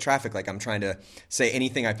sit in LA traffic. Like I'm trying to say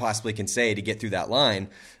anything I possibly can say to get through that line.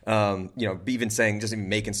 Even saying, just even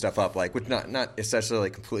making stuff up, like with not essentially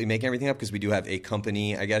like completely making everything up, because we do have a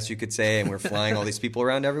company, I guess you could say, and we're flying all these people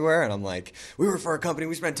around everywhere. And I'm like, we work for a company.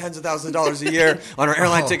 We spend tens of thousands of dollars a year on our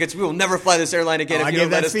airline tickets. We will never fly this airline again if you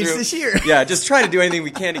don't let us through. This year. Yeah, just try to do anything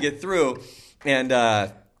we can to get through. And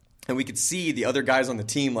we could see the other guys on the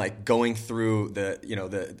team like going through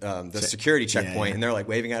the security checkpoint, and they're like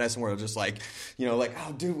waving at us, and we're just like,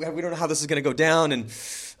 oh dude, we don't know how this is gonna go down. And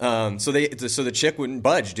so the chick wouldn't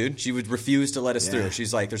budge, dude. She would refuse to let us through.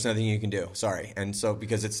 She's like, there's nothing you can do, sorry. And so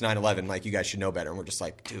because it's 9/11, like you guys should know better. And we're just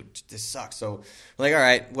like, dude, this sucks. So we're like, all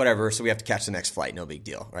right, whatever. So we have to catch the next flight. No big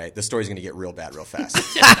deal, right? The story's gonna get real bad real fast.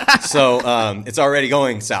 So it's already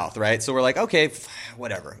going south, right? So we're like, okay,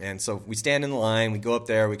 whatever. And so we stand in the line, we go up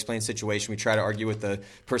there, we explain the situation, we try to argue with the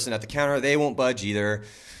person at the counter. They won't budge either.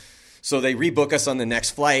 So they rebook us on the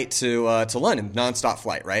next flight to London, nonstop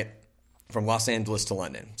flight, right? From Los Angeles to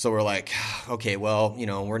London. So we're like, okay, well,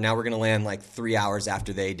 we're going to land like 3 hours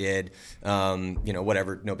after they did.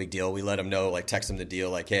 Whatever, no big deal. We let them know, like text them the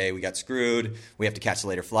deal, like, hey, we got screwed. We have to catch a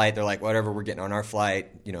later flight. They're like, whatever, we're getting on our flight.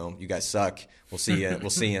 You guys suck. We'll see you.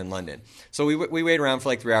 We'll see you in London. So we wait around for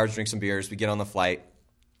like 3 hours, drink some beers. We get on the flight.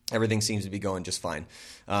 Everything seems to be going just fine.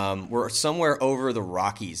 We're somewhere over the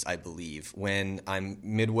Rockies, I believe, when I'm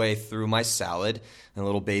midway through my salad, a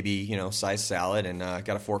little baby, size salad, and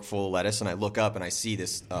got a fork full of lettuce, and I look up and I see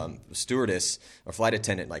this stewardess or flight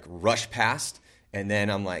attendant like rush past, and then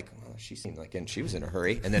I'm like, well, she seemed like she was in a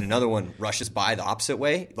hurry, and then another one rushes by the opposite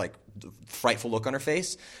way, like frightful look on her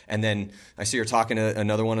face, and then I see her talking to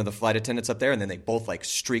another one of the flight attendants up there, and then they both like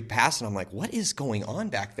streak past, and I'm like, what is going on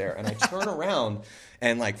back there? And I turn around,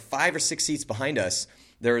 and like 5 or 6 seats behind us,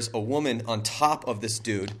 there's a woman on top of this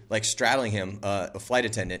dude, like straddling him, a flight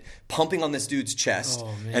attendant, pumping on this dude's chest,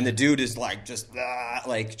 and the dude is like just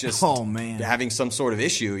having some sort of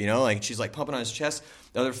issue, like she's like pumping on his chest.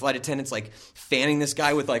 The other flight attendant's like fanning this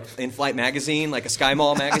guy with like in-flight magazine, like a Sky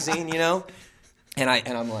Mall magazine, And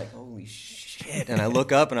I'm like, holy shit. And I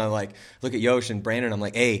look up and I look at Yosh and Brandon. I'm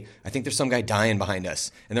like, hey, I think there's some guy dying behind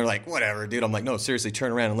us. And they're like, whatever, dude. I'm like, no, seriously,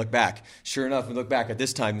 turn around and look back. Sure enough, we look back. At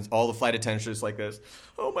this time, all the flight attendants are just like this.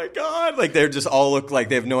 Oh my God. Like they're just all look like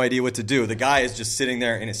they have no idea what to do. The guy is just sitting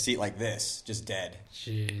there in his seat like this, just dead.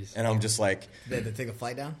 Jeez. And I'm just like, they had to take a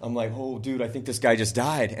flight down? I'm like, oh, dude, I think this guy just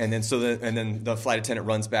died. And then the flight attendant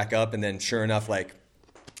runs back up. And then sure enough, like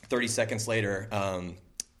 30 seconds later,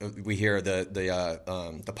 we hear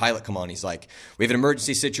the pilot come on. He's like, we have an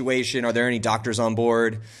emergency situation. Are there any doctors on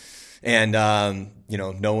board? And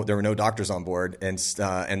no, there were no doctors on board. And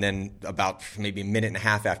then about maybe a minute and a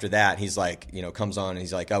half after that, he's like, comes on and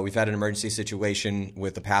he's like, oh, we've had an emergency situation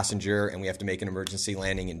with a passenger and we have to make an emergency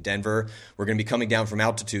landing in Denver. We're going to be coming down from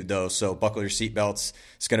altitude though, so buckle your seatbelts.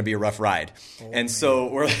 It's going to be a rough ride. So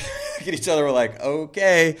we're looking at each other. We're like,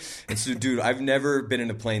 okay. And so, dude, I've never been in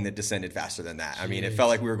a plane that descended faster than that. I mean, it felt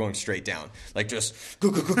like we were going straight down, like just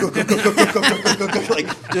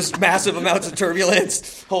like just massive amounts of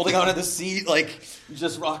turbulence, holding onto the seat, like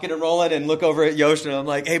just rocking and rolling. And look over at Yosh and I'm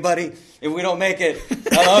like, hey, buddy, if we don't make it,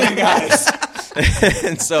 I love you guys.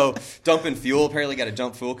 And so dumping fuel. Apparently, got to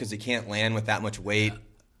dump fuel because he can't land with that much weight.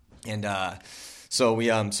 And So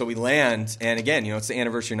we land, and again, it's the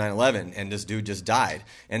anniversary of 9/11, and this dude just died.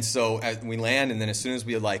 And so we land, and then as soon as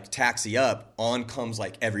we taxi up, on comes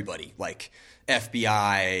everybody,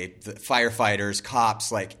 FBI, the firefighters,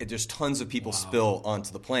 cops, there's tons of people spill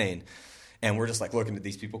onto the plane. And we're just looking at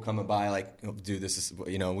these people coming by, dude, this is,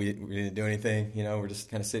 we didn't do anything, we're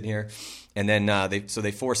just kind of sitting here. And then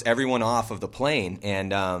they force everyone off of the plane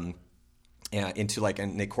and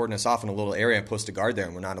they cordon us off in a little area and post a guard there,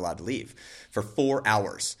 and we're not allowed to leave for 4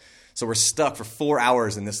 hours. So we're stuck for 4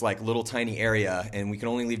 hours in this little tiny area, and we can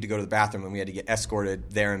only leave to go to the bathroom, and we had to get escorted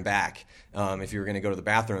there and back if you were going to go to the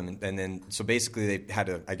bathroom. And then so basically they had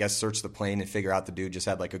to, I guess, search the plane and figure out the dude just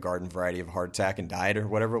had a garden variety of heart attack and died or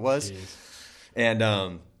whatever it was. Jeez.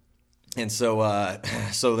 And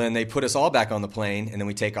so then they put us all back on the plane, and then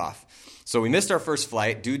we take off. So we missed our first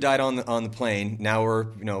flight. Dude died on the plane. Now we're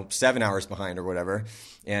 7 hours behind or whatever.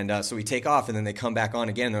 And so we take off, and then they come back on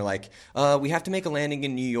again. They're like, we have to make a landing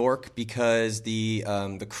in New York because the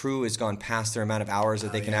crew has gone past their amount of hours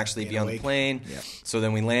that they can actually be on the plane. Yep. So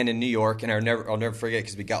then we land in New York, and I'll never forget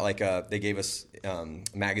because we got they gave us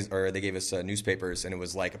newspapers, and it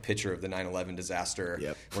was a picture of the 9/11 disaster.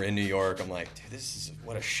 Yep. We're in New York. I'm like, dude, this is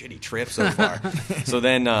what a shitty trip so far. So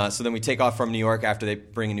then we take off from New York after they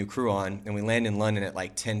bring a new crew on, and we land in London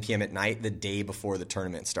at 10 p.m. at night the day before the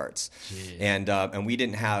tournament starts. Jeez. And we didn't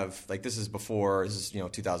didn't have like this is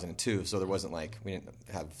 2002, so there wasn't like we didn't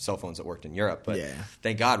have cell phones that worked in Europe. But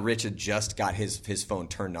thank God Rich had just got his phone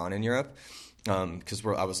turned on in Europe. Because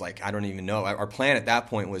I was like, I don't even know. Our plan at that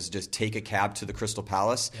point was just take a cab to the Crystal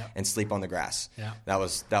Palace and sleep on the grass. Yeah, that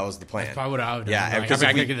was the plan. That's probably what I would have done. Yeah, because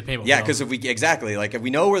I gotta get the paintball. Yeah, because if we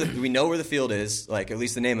know where the field is, like at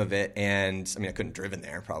least the name of it, and I mean I couldn't have driven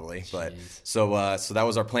there probably, but so that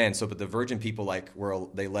was our plan. So, but the Virgin people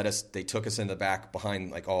they took us in the back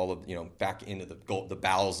behind like all of back into the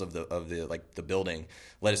bowels of the building,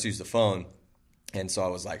 let us use the phone. And so I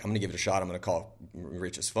was like, I'm going to give it a shot. I'm going to call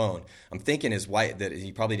Rich's phone. I'm thinking his wife, that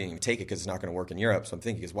he probably didn't even take it because it's not going to work in Europe. So I'm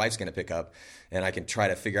thinking his wife's going to pick up, and I can try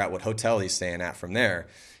to figure out what hotel he's staying at from there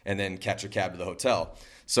and then catch a cab to the hotel.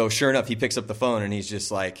 So sure enough, he picks up the phone, and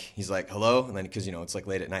he's like, hello? And then because, it's like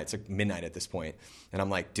late at night. It's like midnight at this point. And I'm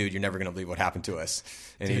like, dude, you're never going to believe what happened to us.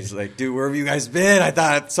 And he's like, dude, where have you guys been? I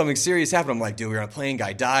thought something serious happened. I'm like, dude, we were on a plane.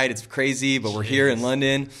 Guy died. It's crazy, but we're here in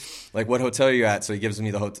London. Like, what hotel are you at? So he gives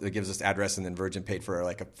me gives us the address, and then Virgin paid for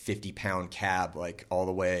like a 50-pound cab, like all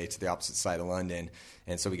the way to the opposite side of London.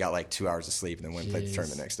 And so we got like 2 hours of sleep, and then went and played the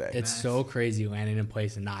tournament the next day. It's so crazy landing in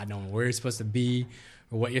place and not knowing where you're supposed to be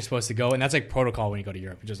or what you're supposed to go. And that's like protocol when you go to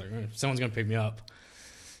Europe. You're just like, someone's going to pick me up.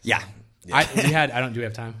 Yeah. Do we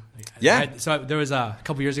have time? Yeah. So there was a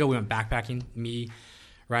couple years ago, we went backpacking, me,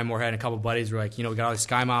 Ryan Moorhead, and a couple of buddies were like, we got all these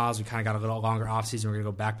Sky Miles. We kind of got a little longer off season. We're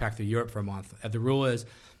going to go backpack through Europe for a month. The rule is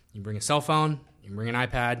you bring a cell phone, you can bring an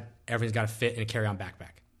iPad, everything's got to fit in a carry-on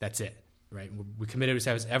backpack. That's it, right? We committed, we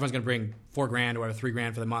said everyone's going to bring $4,000 or whatever,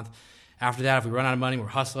 $3,000 for the month. After that, if we run out of money, we're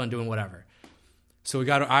hustling, doing whatever. So we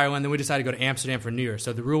got to Ireland, then we decided to go to Amsterdam for New Year's.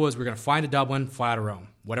 So the rule was we're going to fly to Dublin, fly to Rome.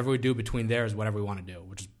 Whatever we do between there is whatever we want to do,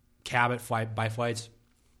 which is cab it, buy flights.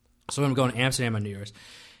 So we're going to Amsterdam on New Year's.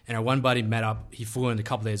 And our one buddy met up. He flew in a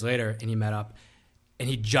couple days later, and he met up. And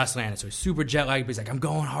he just landed. So he's super jet lagged. But he's like, I'm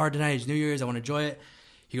going hard tonight. It's New Year's. I want to enjoy it.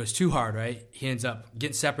 He goes too hard, right? He ends up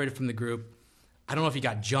getting separated from the group. I don't know if he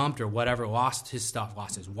got jumped or whatever. Lost his stuff.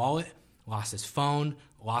 Lost his wallet. Lost his phone.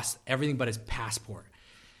 Lost everything but his passport.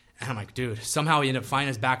 And I'm like, dude, somehow he ended up finding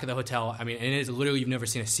us back at the hotel. I mean, and it is literally, you've never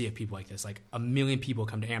seen a sea of people like this. Like 1 million people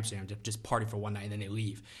come to Amsterdam to just party for one night and then they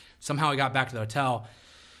leave. Somehow he got back to the hotel.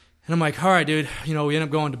 And I'm like, all right, dude, we end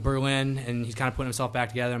up going to Berlin, and he's kind of putting himself back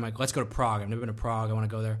together. I'm like, let's go to Prague. I've never been to Prague. I want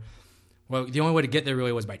to go there. Well, the only way to get there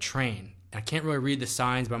really was by train. And I can't really read the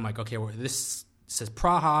signs, but I'm like, okay, well, this says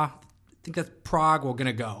Praha. I think that's Prague. We're going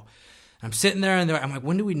to go. And I'm sitting there, and I'm like,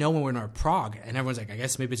 when do we know when we're in our Prague? And everyone's like, I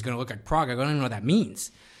guess maybe it's going to look like Prague. I don't even know what that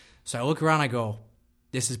means. So I look around, I go,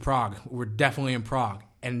 this is Prague. We're definitely in Prague.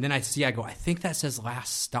 And then I think that says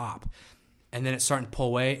last stop. And then it's starting to pull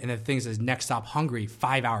away, and the thing says next stop Hungary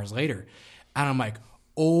 5 hours later. And I'm like,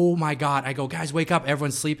 oh my God. I go, guys, wake up.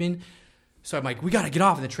 Everyone's sleeping. So I'm like, we got to get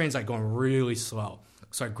off. And the train's like going really slow.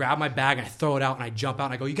 So I grab my bag and I throw it out and I jump out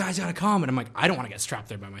and I go, you guys got to come. And I'm like, I don't want to get strapped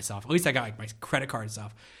there by myself. At least I got like my credit card and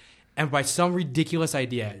stuff. And by some ridiculous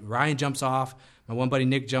idea, Ryan jumps off. My one buddy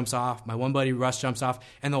Nick jumps off. My one buddy Russ jumps off.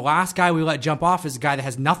 And the last guy we let jump off is the guy that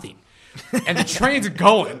has nothing. And the train's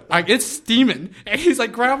going. Like, it's steaming. And he's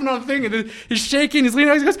like grabbing on the thing and then he's shaking. He's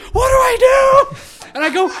leaning out. He goes, what do I do? And I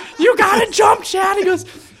go, you got to jump, Chad. He goes,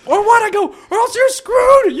 or what? I go, or else you're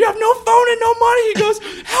screwed. You have no phone and no money. He goes,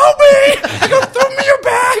 help me. I go, throw me your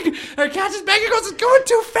bag. And I catch his bag. He goes, it's going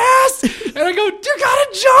too fast. And I go, you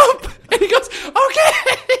got to jump. And he goes,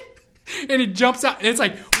 okay. And he jumps out, and it's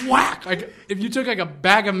like, whack. Like, if you took like a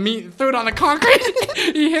bag of meat and threw it on the concrete,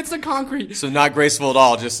 he hits the concrete. So not graceful at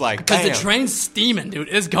all, just like, because the train's steaming, dude.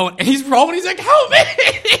 It's going, and he's rolling. He's like, help me.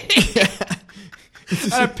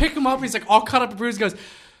 And I pick him up. He's like all cut up and bruised. He goes,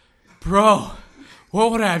 bro,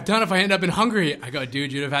 what would I have done if I ended up in Hungary? I go,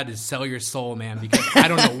 dude, you'd have had to sell your soul, man, because I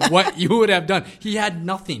don't know what you would have done. He had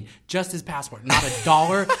nothing, just his passport. Not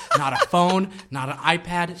 $1, not a phone, not an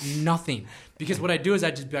iPad, nothing. Because what I do is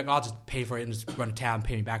I just be like, I'll just pay for it and just run a tab and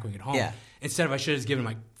pay me back when we get home. Yeah. Instead of I should have just given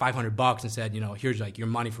him like $500 and said, here's like your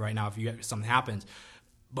money for right now if something happens.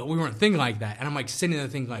 But we weren't thinking like that. And I'm like sitting there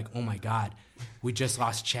thinking like, oh my God, we just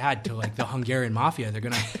lost Chad to like the Hungarian mafia. They're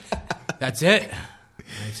going to, that's it.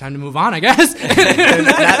 It's time to move on, I guess.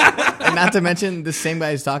 and not to mention, the same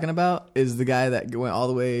guy he's talking about is the guy that went all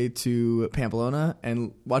the way to Pamplona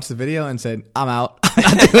and watched the video and said, I'm out.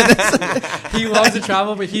 I'm not doing this. He loves to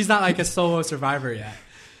travel, but he's not like a solo survivor yet.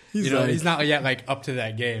 He's not yet like up to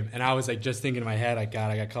that game. And I was like just thinking in my head, like,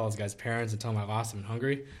 God, I got to call this guy's parents and tell him I lost him in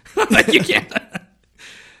Hungary. Like, you can't.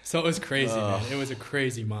 So it was crazy, man. It was a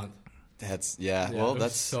crazy month. That's well,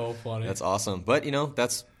 that's so funny. That's awesome. But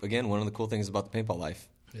that's again one of the cool things about the paintball life.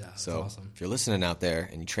 Yeah, that's so awesome. If you're listening out there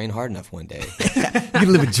and you train hard enough one day, you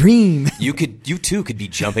can live a dream. You too could be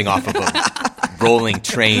jumping off of a rolling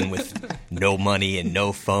train with no money and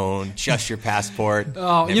no phone, just your passport.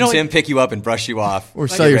 Oh, and Tim pick you up and brush you off. Or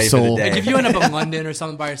sell your soul. Like if you end up in London or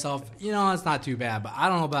something by yourself, it's not too bad. But I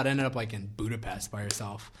don't know about ending up like in Budapest by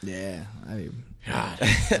yourself. Yeah. God.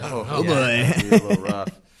 Oh, yeah, boy. that'd be a little rough.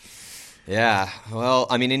 Yeah. Well,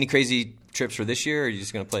 I mean, any crazy trips for this year, or are you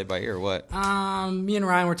just going to play it by ear or what? Me and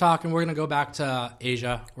Ryan were talking. We're going to go back to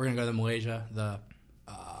Asia. We're going to go to Malaysia.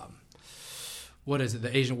 What is it?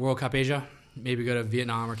 The Asian World Cup Asia? Maybe go to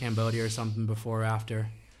Vietnam or Cambodia or something before or after.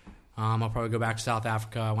 I'll probably go back to South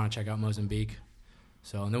Africa. I want to check out Mozambique.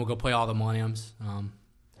 And then we'll go play all the millenniums. I'd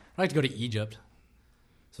like to go to Egypt.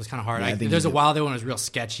 So it's kind of hard. Yeah, There's a while there when it was real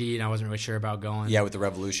sketchy, and I wasn't really sure about going. Yeah, with the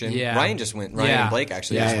revolution. Yeah. Ryan just went. Ryan and Blake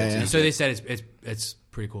actually just went to Egypt. So they said it's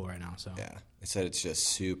pretty cool right now. So yeah, they said it's just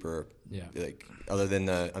super. Yeah. Like other than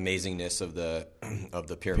the amazingness of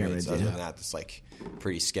the pyramids, other than that, it's like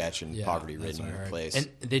pretty sketch and poverty-ridden place. And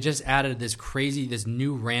they just added this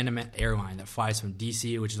new random airline that flies from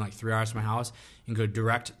DC, which is like 3 hours from my house, and go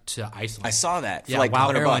direct to Iceland. I saw that for yeah, like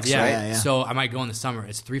 $100, Airlines, right? Yeah. So I might go in the summer.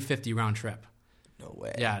 It's $350 round trip. No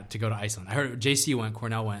way. Yeah, to go to Iceland. I heard JC went,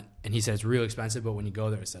 Cornell went, and he said it's real expensive, but when you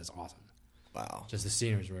go there, it says awesome. Wow. Just the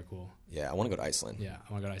scenery is really cool. Yeah, I want to go to Iceland. Yeah,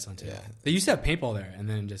 I want to go to Iceland too. Yeah. They used to have paintball there, and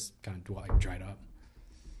then it just kind of dried up.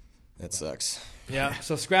 That sucks. Yeah,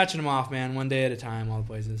 so scratching them off, man, one day at a time, all the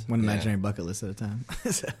places. One imaginary bucket list at a time.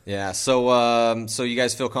 Yeah, so you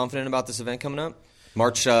guys feel confident about this event coming up?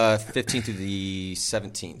 March 15th through the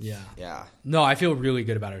 17th. Yeah. No, I feel really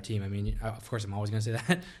good about our team. I mean, of course, I'm always going to say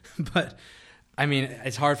that. But, I mean,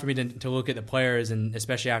 it's hard for me to look at the players, and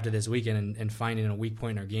especially after this weekend, and finding a weak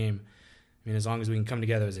point in our game. I mean, as long as we can come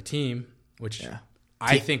together as a team, which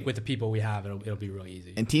I think with the people we have, it'll be really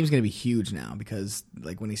easy. And team's going to be huge now because,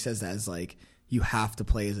 like, when he says that, it's like you have to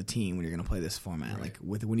play as a team when you're going to play this format. Right.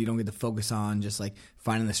 Like, when you don't get to focus on just, like,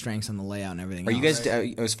 finding the strengths on the layout and everything Are else. you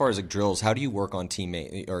guys, as far as like drills, how do you work on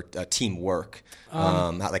teammate or teamwork?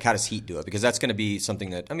 How does Heat do it? Because that's going to be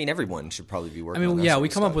something that, I mean, everyone should probably be working on. I mean, we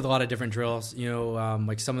come up with a lot of different drills.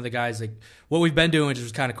 Like some of the guys, like what we've been doing, which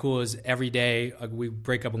is kind of cool, is every day we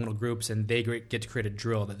break up in little groups and they get to create a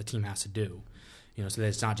drill that the team has to do. So that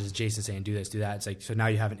it's not just Jason saying do this, do that. It's like, so now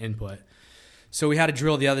you have an input. So we had a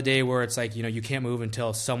drill the other day where it's like, you can't move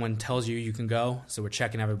until someone tells you can go. So we're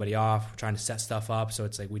checking everybody off. We're trying to set stuff up. So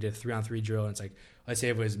it's like we did a 3-on-3 drill. And it's like, let's say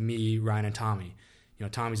if it was me, Ryan, and Tommy.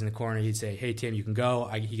 Tommy's in the corner. He'd say, hey, Tim, you can go.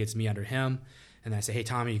 He gets me under him. And then I say, hey,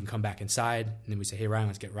 Tommy, you can come back inside. And then we say, hey, Ryan,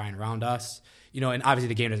 let's get Ryan around us. And obviously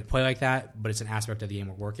the game doesn't play like that, but it's an aspect of the game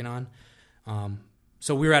we're working on.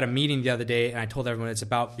 So we were at a meeting the other day, and I told everyone it's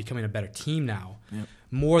about becoming a better team now. Yep.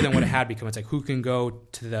 More than what it had become. It's like who can go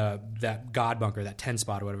to that God bunker, that 10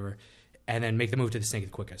 spot or whatever, and then make the move to the snake the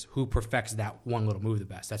quickest. Who perfects that one little move the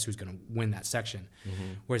best? That's who's going to win that section.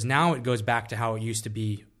 Mm-hmm. Whereas now it goes back to how it used to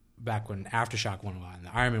be back when Aftershock won a lot, and the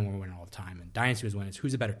Ironman were winning all the time, and Dynasty was winning. It's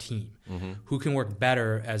who's a better team? Mm-hmm. Who can work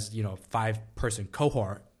better as a 5-person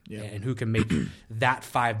cohort? Yeah. And who can make that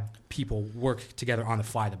 5 people work together on the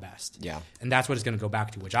fly the best. Yeah. And that's what it's going to go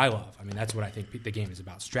back to, which I love. I mean, that's what I think the game is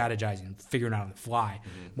about, strategizing and figuring out on the fly,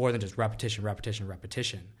 more than just repetition.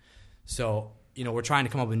 So, we're trying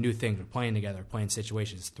to come up with new things. We're playing together, playing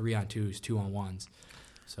situations, 3-on-2s, 2-on-1s.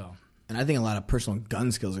 So. And I think a lot of personal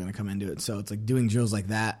gun skills are going to come into it. So it's like doing drills like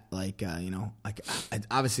that,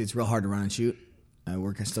 obviously it's real hard to run and shoot.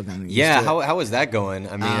 We're still going to how is that going?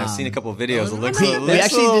 I mean, I've seen a couple of videos. We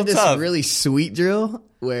actually did this really sweet drill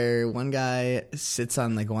where one guy sits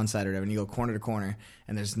on like one side or whatever, and you go corner to corner,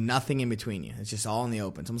 and there's nothing in between you. It's just all in the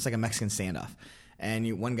open. It's almost like a Mexican standoff.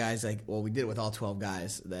 And one guy's like, well, we did it with all 12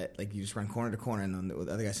 guys, that like you just run corner to corner, and then the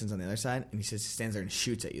other guy sits on the other side, and he stands there and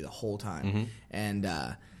shoots at you the whole time. Mm-hmm.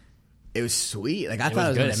 And it was sweet. Like I thought it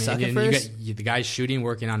was going to suck at first. The guy's shooting,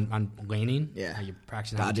 working on laning. Yeah. You're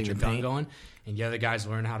practicing how to get your gun going. And the other guys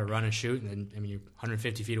learn how to run and shoot. And then, you're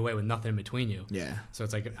 150 feet away with nothing in between you. Yeah. So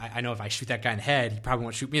it's like, I know if I shoot that guy in the head, he probably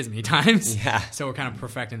won't shoot me as many times. Yeah. So we're kind of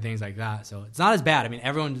perfecting things like that. So it's not as bad. I mean,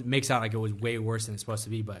 everyone makes out like it was way worse than it's supposed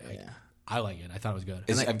to be, but I like it. I thought it was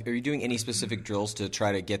good. Are you doing any specific drills to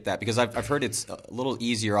try to get that? Because I've heard it's a little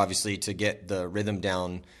easier, obviously, to get the rhythm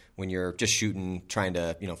down when you're just shooting, trying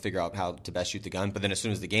to figure out how to best shoot the gun. But then as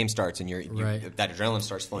soon as the game starts and that adrenaline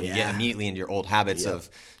starts flowing, you get immediately into your old habits of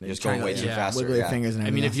just going way too fast. Wiggle your fingers and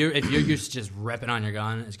everything. I mean, if you're used to just repping on your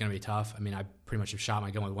gun, it's going to be tough. I mean, I pretty much have shot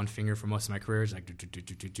my gun with one finger for most of my career. It's like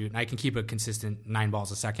and I can keep a consistent 9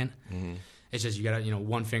 balls a second. Mm-hmm. It's just you got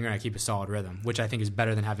one finger, and I keep a solid rhythm, which I think is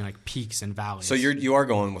better than having like peaks and valleys. So you are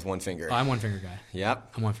going with one finger. Oh, I'm one finger guy.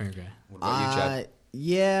 Yep, I'm one finger guy. What about you, Chad?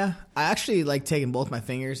 Yeah, I actually like taking both my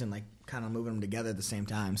fingers and like kind of moving them together at the same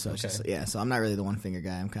time. So it's just so I'm not really the one finger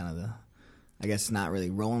guy. I'm kind of I guess not really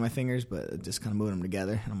rolling my fingers, but just kind of moving them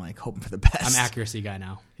together. And I'm like hoping for the best. I'm accuracy guy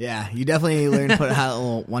now. Yeah, you definitely learn to put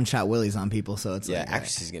little one-shot willies on people, so it's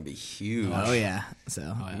accuracy is going to be huge. Oh yeah, so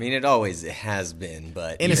I mean, it has been,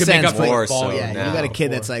 but in you a could sense, make up more ball, so yeah, now. you got a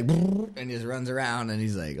kid that's like and just runs around, and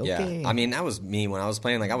he's like, okay. Yeah, I mean, that was me when I was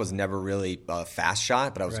playing. Like, I was never really a fast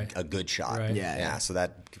shot, but I was a good shot. Right. Yeah. So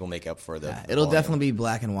that will make up for the. Yeah, it'll volume. definitely be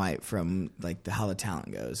black and white from like how the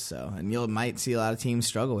talent goes. So, and you might see a lot of teams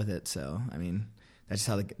struggle with it. So, I mean, that's just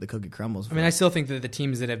how the cookie crumbles. I mean, I still think that the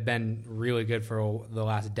teams that have been really good for the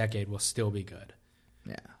last decade will still be good.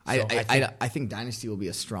 Yeah, So I think Dynasty will be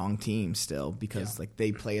a strong team still because like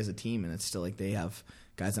they play as a team, and it's still like they have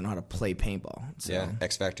guys that know how to play paintball. So. Yeah,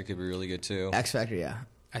 X Factor could be really good too. X Factor, yeah.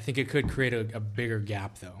 I think it could create a bigger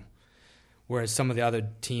gap, though. Whereas some of the other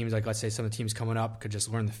teams, like let's say some of the teams coming up, could just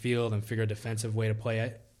learn the field and figure a defensive way to play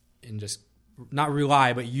it and just not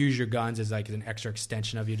rely, but use your guns as like an extra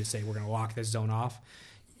extension of you to say, we're going to lock this zone off.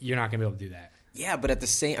 You're not going to be able to do that. Yeah, but at the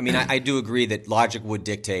same, I mean, I do agree that logic would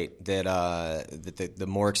dictate that the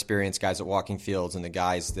more experienced guys at walking fields and the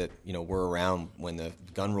guys that were around when the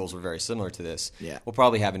gun rules were very similar to this, will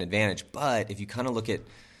probably have an advantage. But if you kind of look at,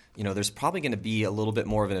 there's probably going to be a little bit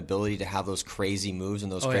more of an ability to have those crazy moves and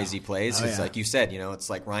those crazy plays. It's like you said, it's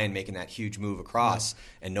like Ryan making that huge move across,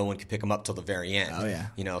 and no one could pick him up till the very end. Oh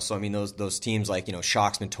yeah. So I mean, those teams like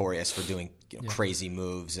Shock's notorious for doing crazy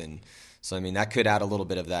moves, and so I mean that could add a little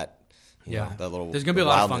bit of that. That little there's going to be a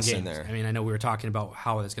lot of fun wildness in games. there. I mean, I know we were talking about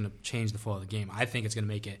how it's going to change the flow of the game. I think it's going to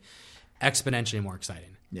make it exponentially more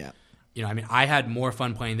exciting. Yeah. I mean, I had more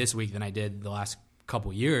fun playing this week than I did the last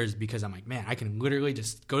couple years because I'm like, man, I can literally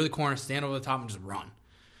just go to the corner, stand over the top, and just run.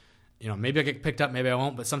 Maybe I get picked up, maybe I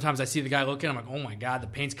won't, but sometimes I see the guy looking, I'm like, oh my God, the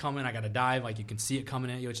paint's coming, I got to dive. Like, you can see it coming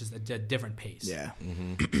at you. It's just a different pace. Yeah.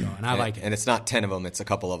 So, and I like it. And it's not 10 of them, it's a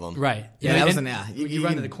couple of them. Right. Yeah, you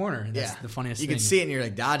run to the corner. That's the funniest thing. You can see it, and you're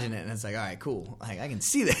like dodging it, and it's like, all right, cool. Like, I can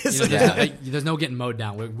see this. There's no getting mowed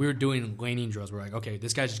down. We're doing laning drills. We're like, okay,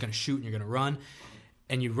 this guy's just going to shoot, and you're going to run.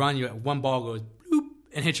 And you run, one ball goes, boop,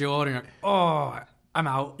 and hits your loader, and you're like, oh, I'm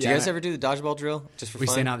out. Do you guys ever do the dodgeball drill just for fun? We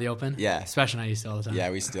stand out in the open? Yeah. Especially I used to all the time. Yeah,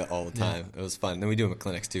 we used to do it all the time. Yeah. It was fun. Then we do them at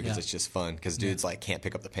clinics too because Yeah. it's just fun because dudes like can't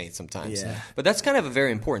pick up the paint sometimes. Yeah. But that's kind of a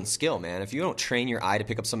very important skill, man. If you don't train your eye to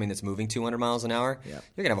pick up something that's moving 200 miles an hour, you're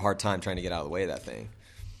going to have a hard time trying to get out of the way of that thing.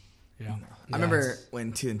 Yeah. I remember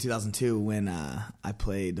in 2002 when I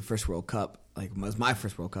played the first World Cup, like it was my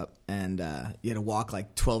first World Cup, and you had to walk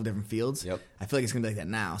like 12 different fields. Yep. I feel like it's gonna be like that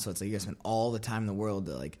now. So it's like you guys spend all the time in the world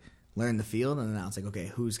to like learn the field, and then now it's like, okay,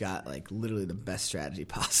 who's got like literally the best strategy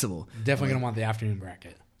possible? Definitely gonna want the afternoon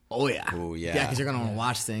bracket. Oh yeah, Oh, yeah. yeah, because you're gonna want to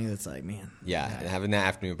watch things. It's like, man, Yeah, and having that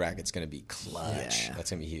afternoon bracket's going to be clutch. Yeah.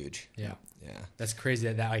 That's going to be huge. Yeah. Yeah. That's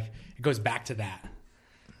crazy that like it goes back to that.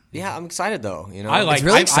 Yeah, I'm excited though. I like. It's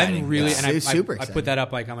really I'm exciting. really, Yeah. and It's I super I exciting. put that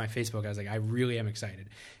up like on my Facebook. I was like, I really am excited,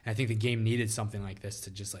 and I think the game needed something like this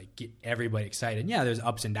to just like get everybody excited. Yeah, there's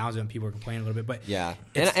ups and downs when people are complaining a little bit, but Yeah,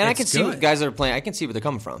 it's- and I it's can see what good. guys that are playing. I can see where they're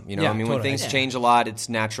coming from. Yeah, I mean, when totally. things Yeah. change a lot, it's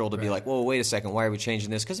natural to be like, "Whoa, wait a second, why are we changing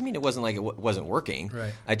this?" Because I mean, it wasn't like it wasn't working.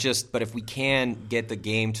 Right. But if we can get the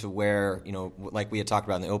game to where like we had talked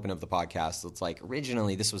about in the open of the podcast, it's like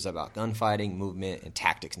originally this was about gunfighting, movement, and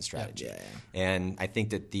tactics and strategy. Yeah. And I think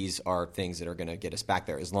that these are things that are going to get us back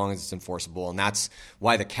there as long as it's enforceable, and that's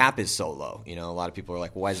why the cap is so low. A lot of people are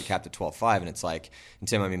like, well, "Why is it capped at 12.5?" And it's like, and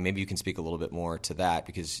Tim, I mean, maybe you can speak a little bit more to that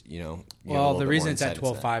because you have a Well, little the bit reason more it's at insight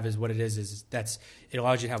into that. 12.5 is what it is it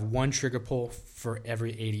allows you to have one trigger pull for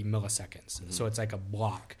every 80 milliseconds. So it's like a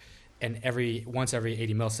block, and once every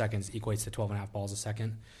 80 milliseconds equates to 12.5 balls a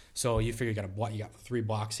second. So you figure you got 3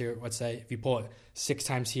 blocks here. Let's say if you pull it 6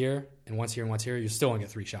 times here and once here and once here, you still only get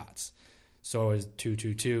 3 shots. So it's 2,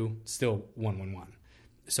 2, 2, still 1, 1, 1.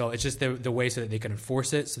 So it's just the way so that they can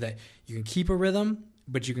enforce it so that you can keep a rhythm,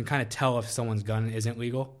 but you can kind of tell if someone's gun isn't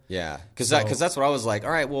legal. Yeah, because So- that's what I was like. All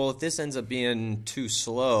right, well, if this ends up being too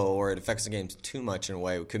slow or it affects the game too much in a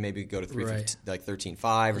way, we could maybe go to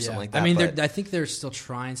 13.5 or something like that. I mean, but I think they're still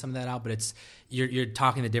trying some of that out, but it's you're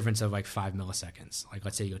talking the difference of like 5 milliseconds. Like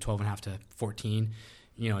let's say you go 12.5 to 14,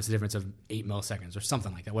 it's a difference of 8 milliseconds or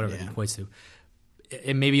something like that, whatever it equates to.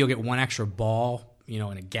 And maybe you'll get one extra ball, in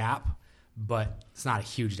a gap, but it's not a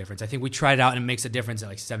huge difference. I think we tried it out, and it makes a difference at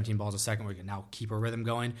like 17 balls a second. We can now keep a rhythm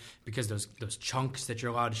going because those chunks that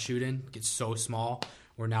you're allowed to shoot in get so small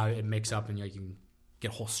where now it makes up and you can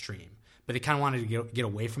get a whole stream. But they kind of wanted to get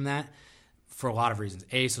away from that for a lot of reasons.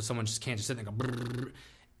 A, so someone just can't just sit there and go brrr,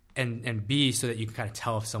 and B, so that you can kind of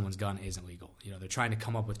tell if someone's gun isn't legal. They're trying to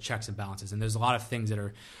come up with checks and balances, and there's a lot of things that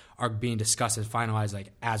are being discussed and finalized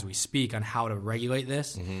like as we speak on how to regulate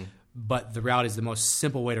this. Mm-hmm. But the reality is the most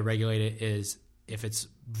simple way to regulate it is if it's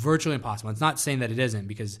virtually impossible. It's not saying that it isn't,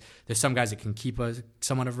 because there's some guys that can keep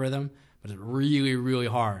somewhat of rhythm, but it's really, really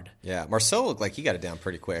hard. Yeah, Marcel looked like he got it down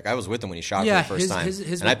pretty quick. I was with him when he shot Yeah, for the first time,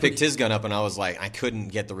 his and I picked his gun up, and I was like, I couldn't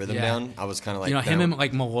get the rhythm down. I was kind of like, him and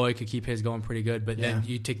like Malloy could keep his going pretty good, but then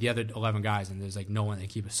you take the other 11 guys, and there's like no one that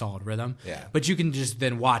keep a solid rhythm. Yeah. But you can just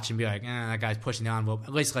then watch and be like, that guy's pushing the envelope.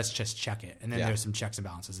 At least let's just check it, and then there's some checks and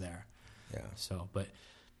balances there. Yeah. So, but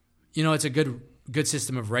it's a good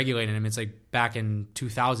system of regulating him. It's like back in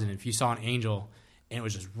 2000, if you saw an Angel and it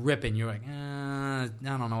was just ripping, you're like, I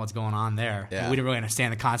don't know what's going on there. Yeah. We didn't really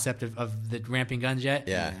understand the concept of the ramping guns yet.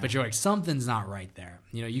 Yeah. But you're like, something's not right there.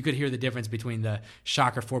 You could hear the difference between the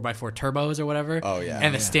Shocker 4x4 turbos or whatever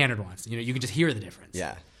and the standard ones. You could just hear the difference.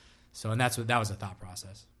 Yeah. So, and that was the thought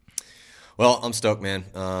process. Well, I'm stoked, man.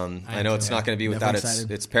 I know it's not going to be without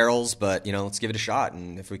its perils, but let's give it a shot.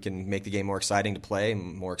 And if we can make the game more exciting to play,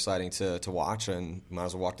 and more exciting to watch, and might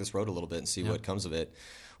as well walk this road a little bit and see what comes of it.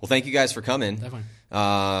 Well, thank you guys for coming.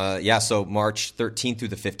 Definitely. So March 13th through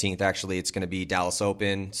the 15th, actually, it's going to be Dallas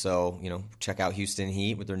Open. So, check out Houston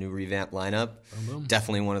Heat with their new revamped lineup. Boom, boom.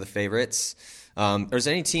 Definitely one of the favorites. Are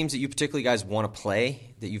there any teams that you particularly guys want to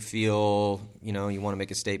play that you feel, you want to make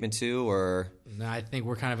a statement to? Or No, I think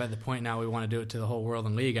we're kind of at the point now we want to do it to the whole world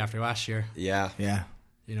and league after last year. Yeah. Yeah.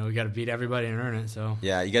 We got to beat everybody and earn it. So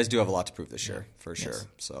yeah, you guys do have a lot to prove this year, for sure.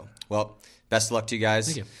 So, well, best of luck to you guys.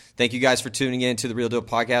 Thank you. Thank you guys for tuning in to the Real Deal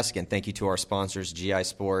Podcast. Again, thank you to our sponsors, GI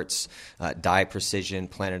Sports, Dye Precision,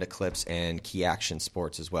 Planet Eclipse, and Key Action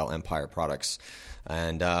Sports as well, Empire Products.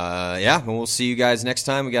 And we'll see you guys next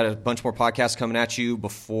time. We got a bunch more podcasts coming at you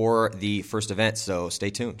before the first event, so stay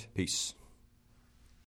tuned. Peace.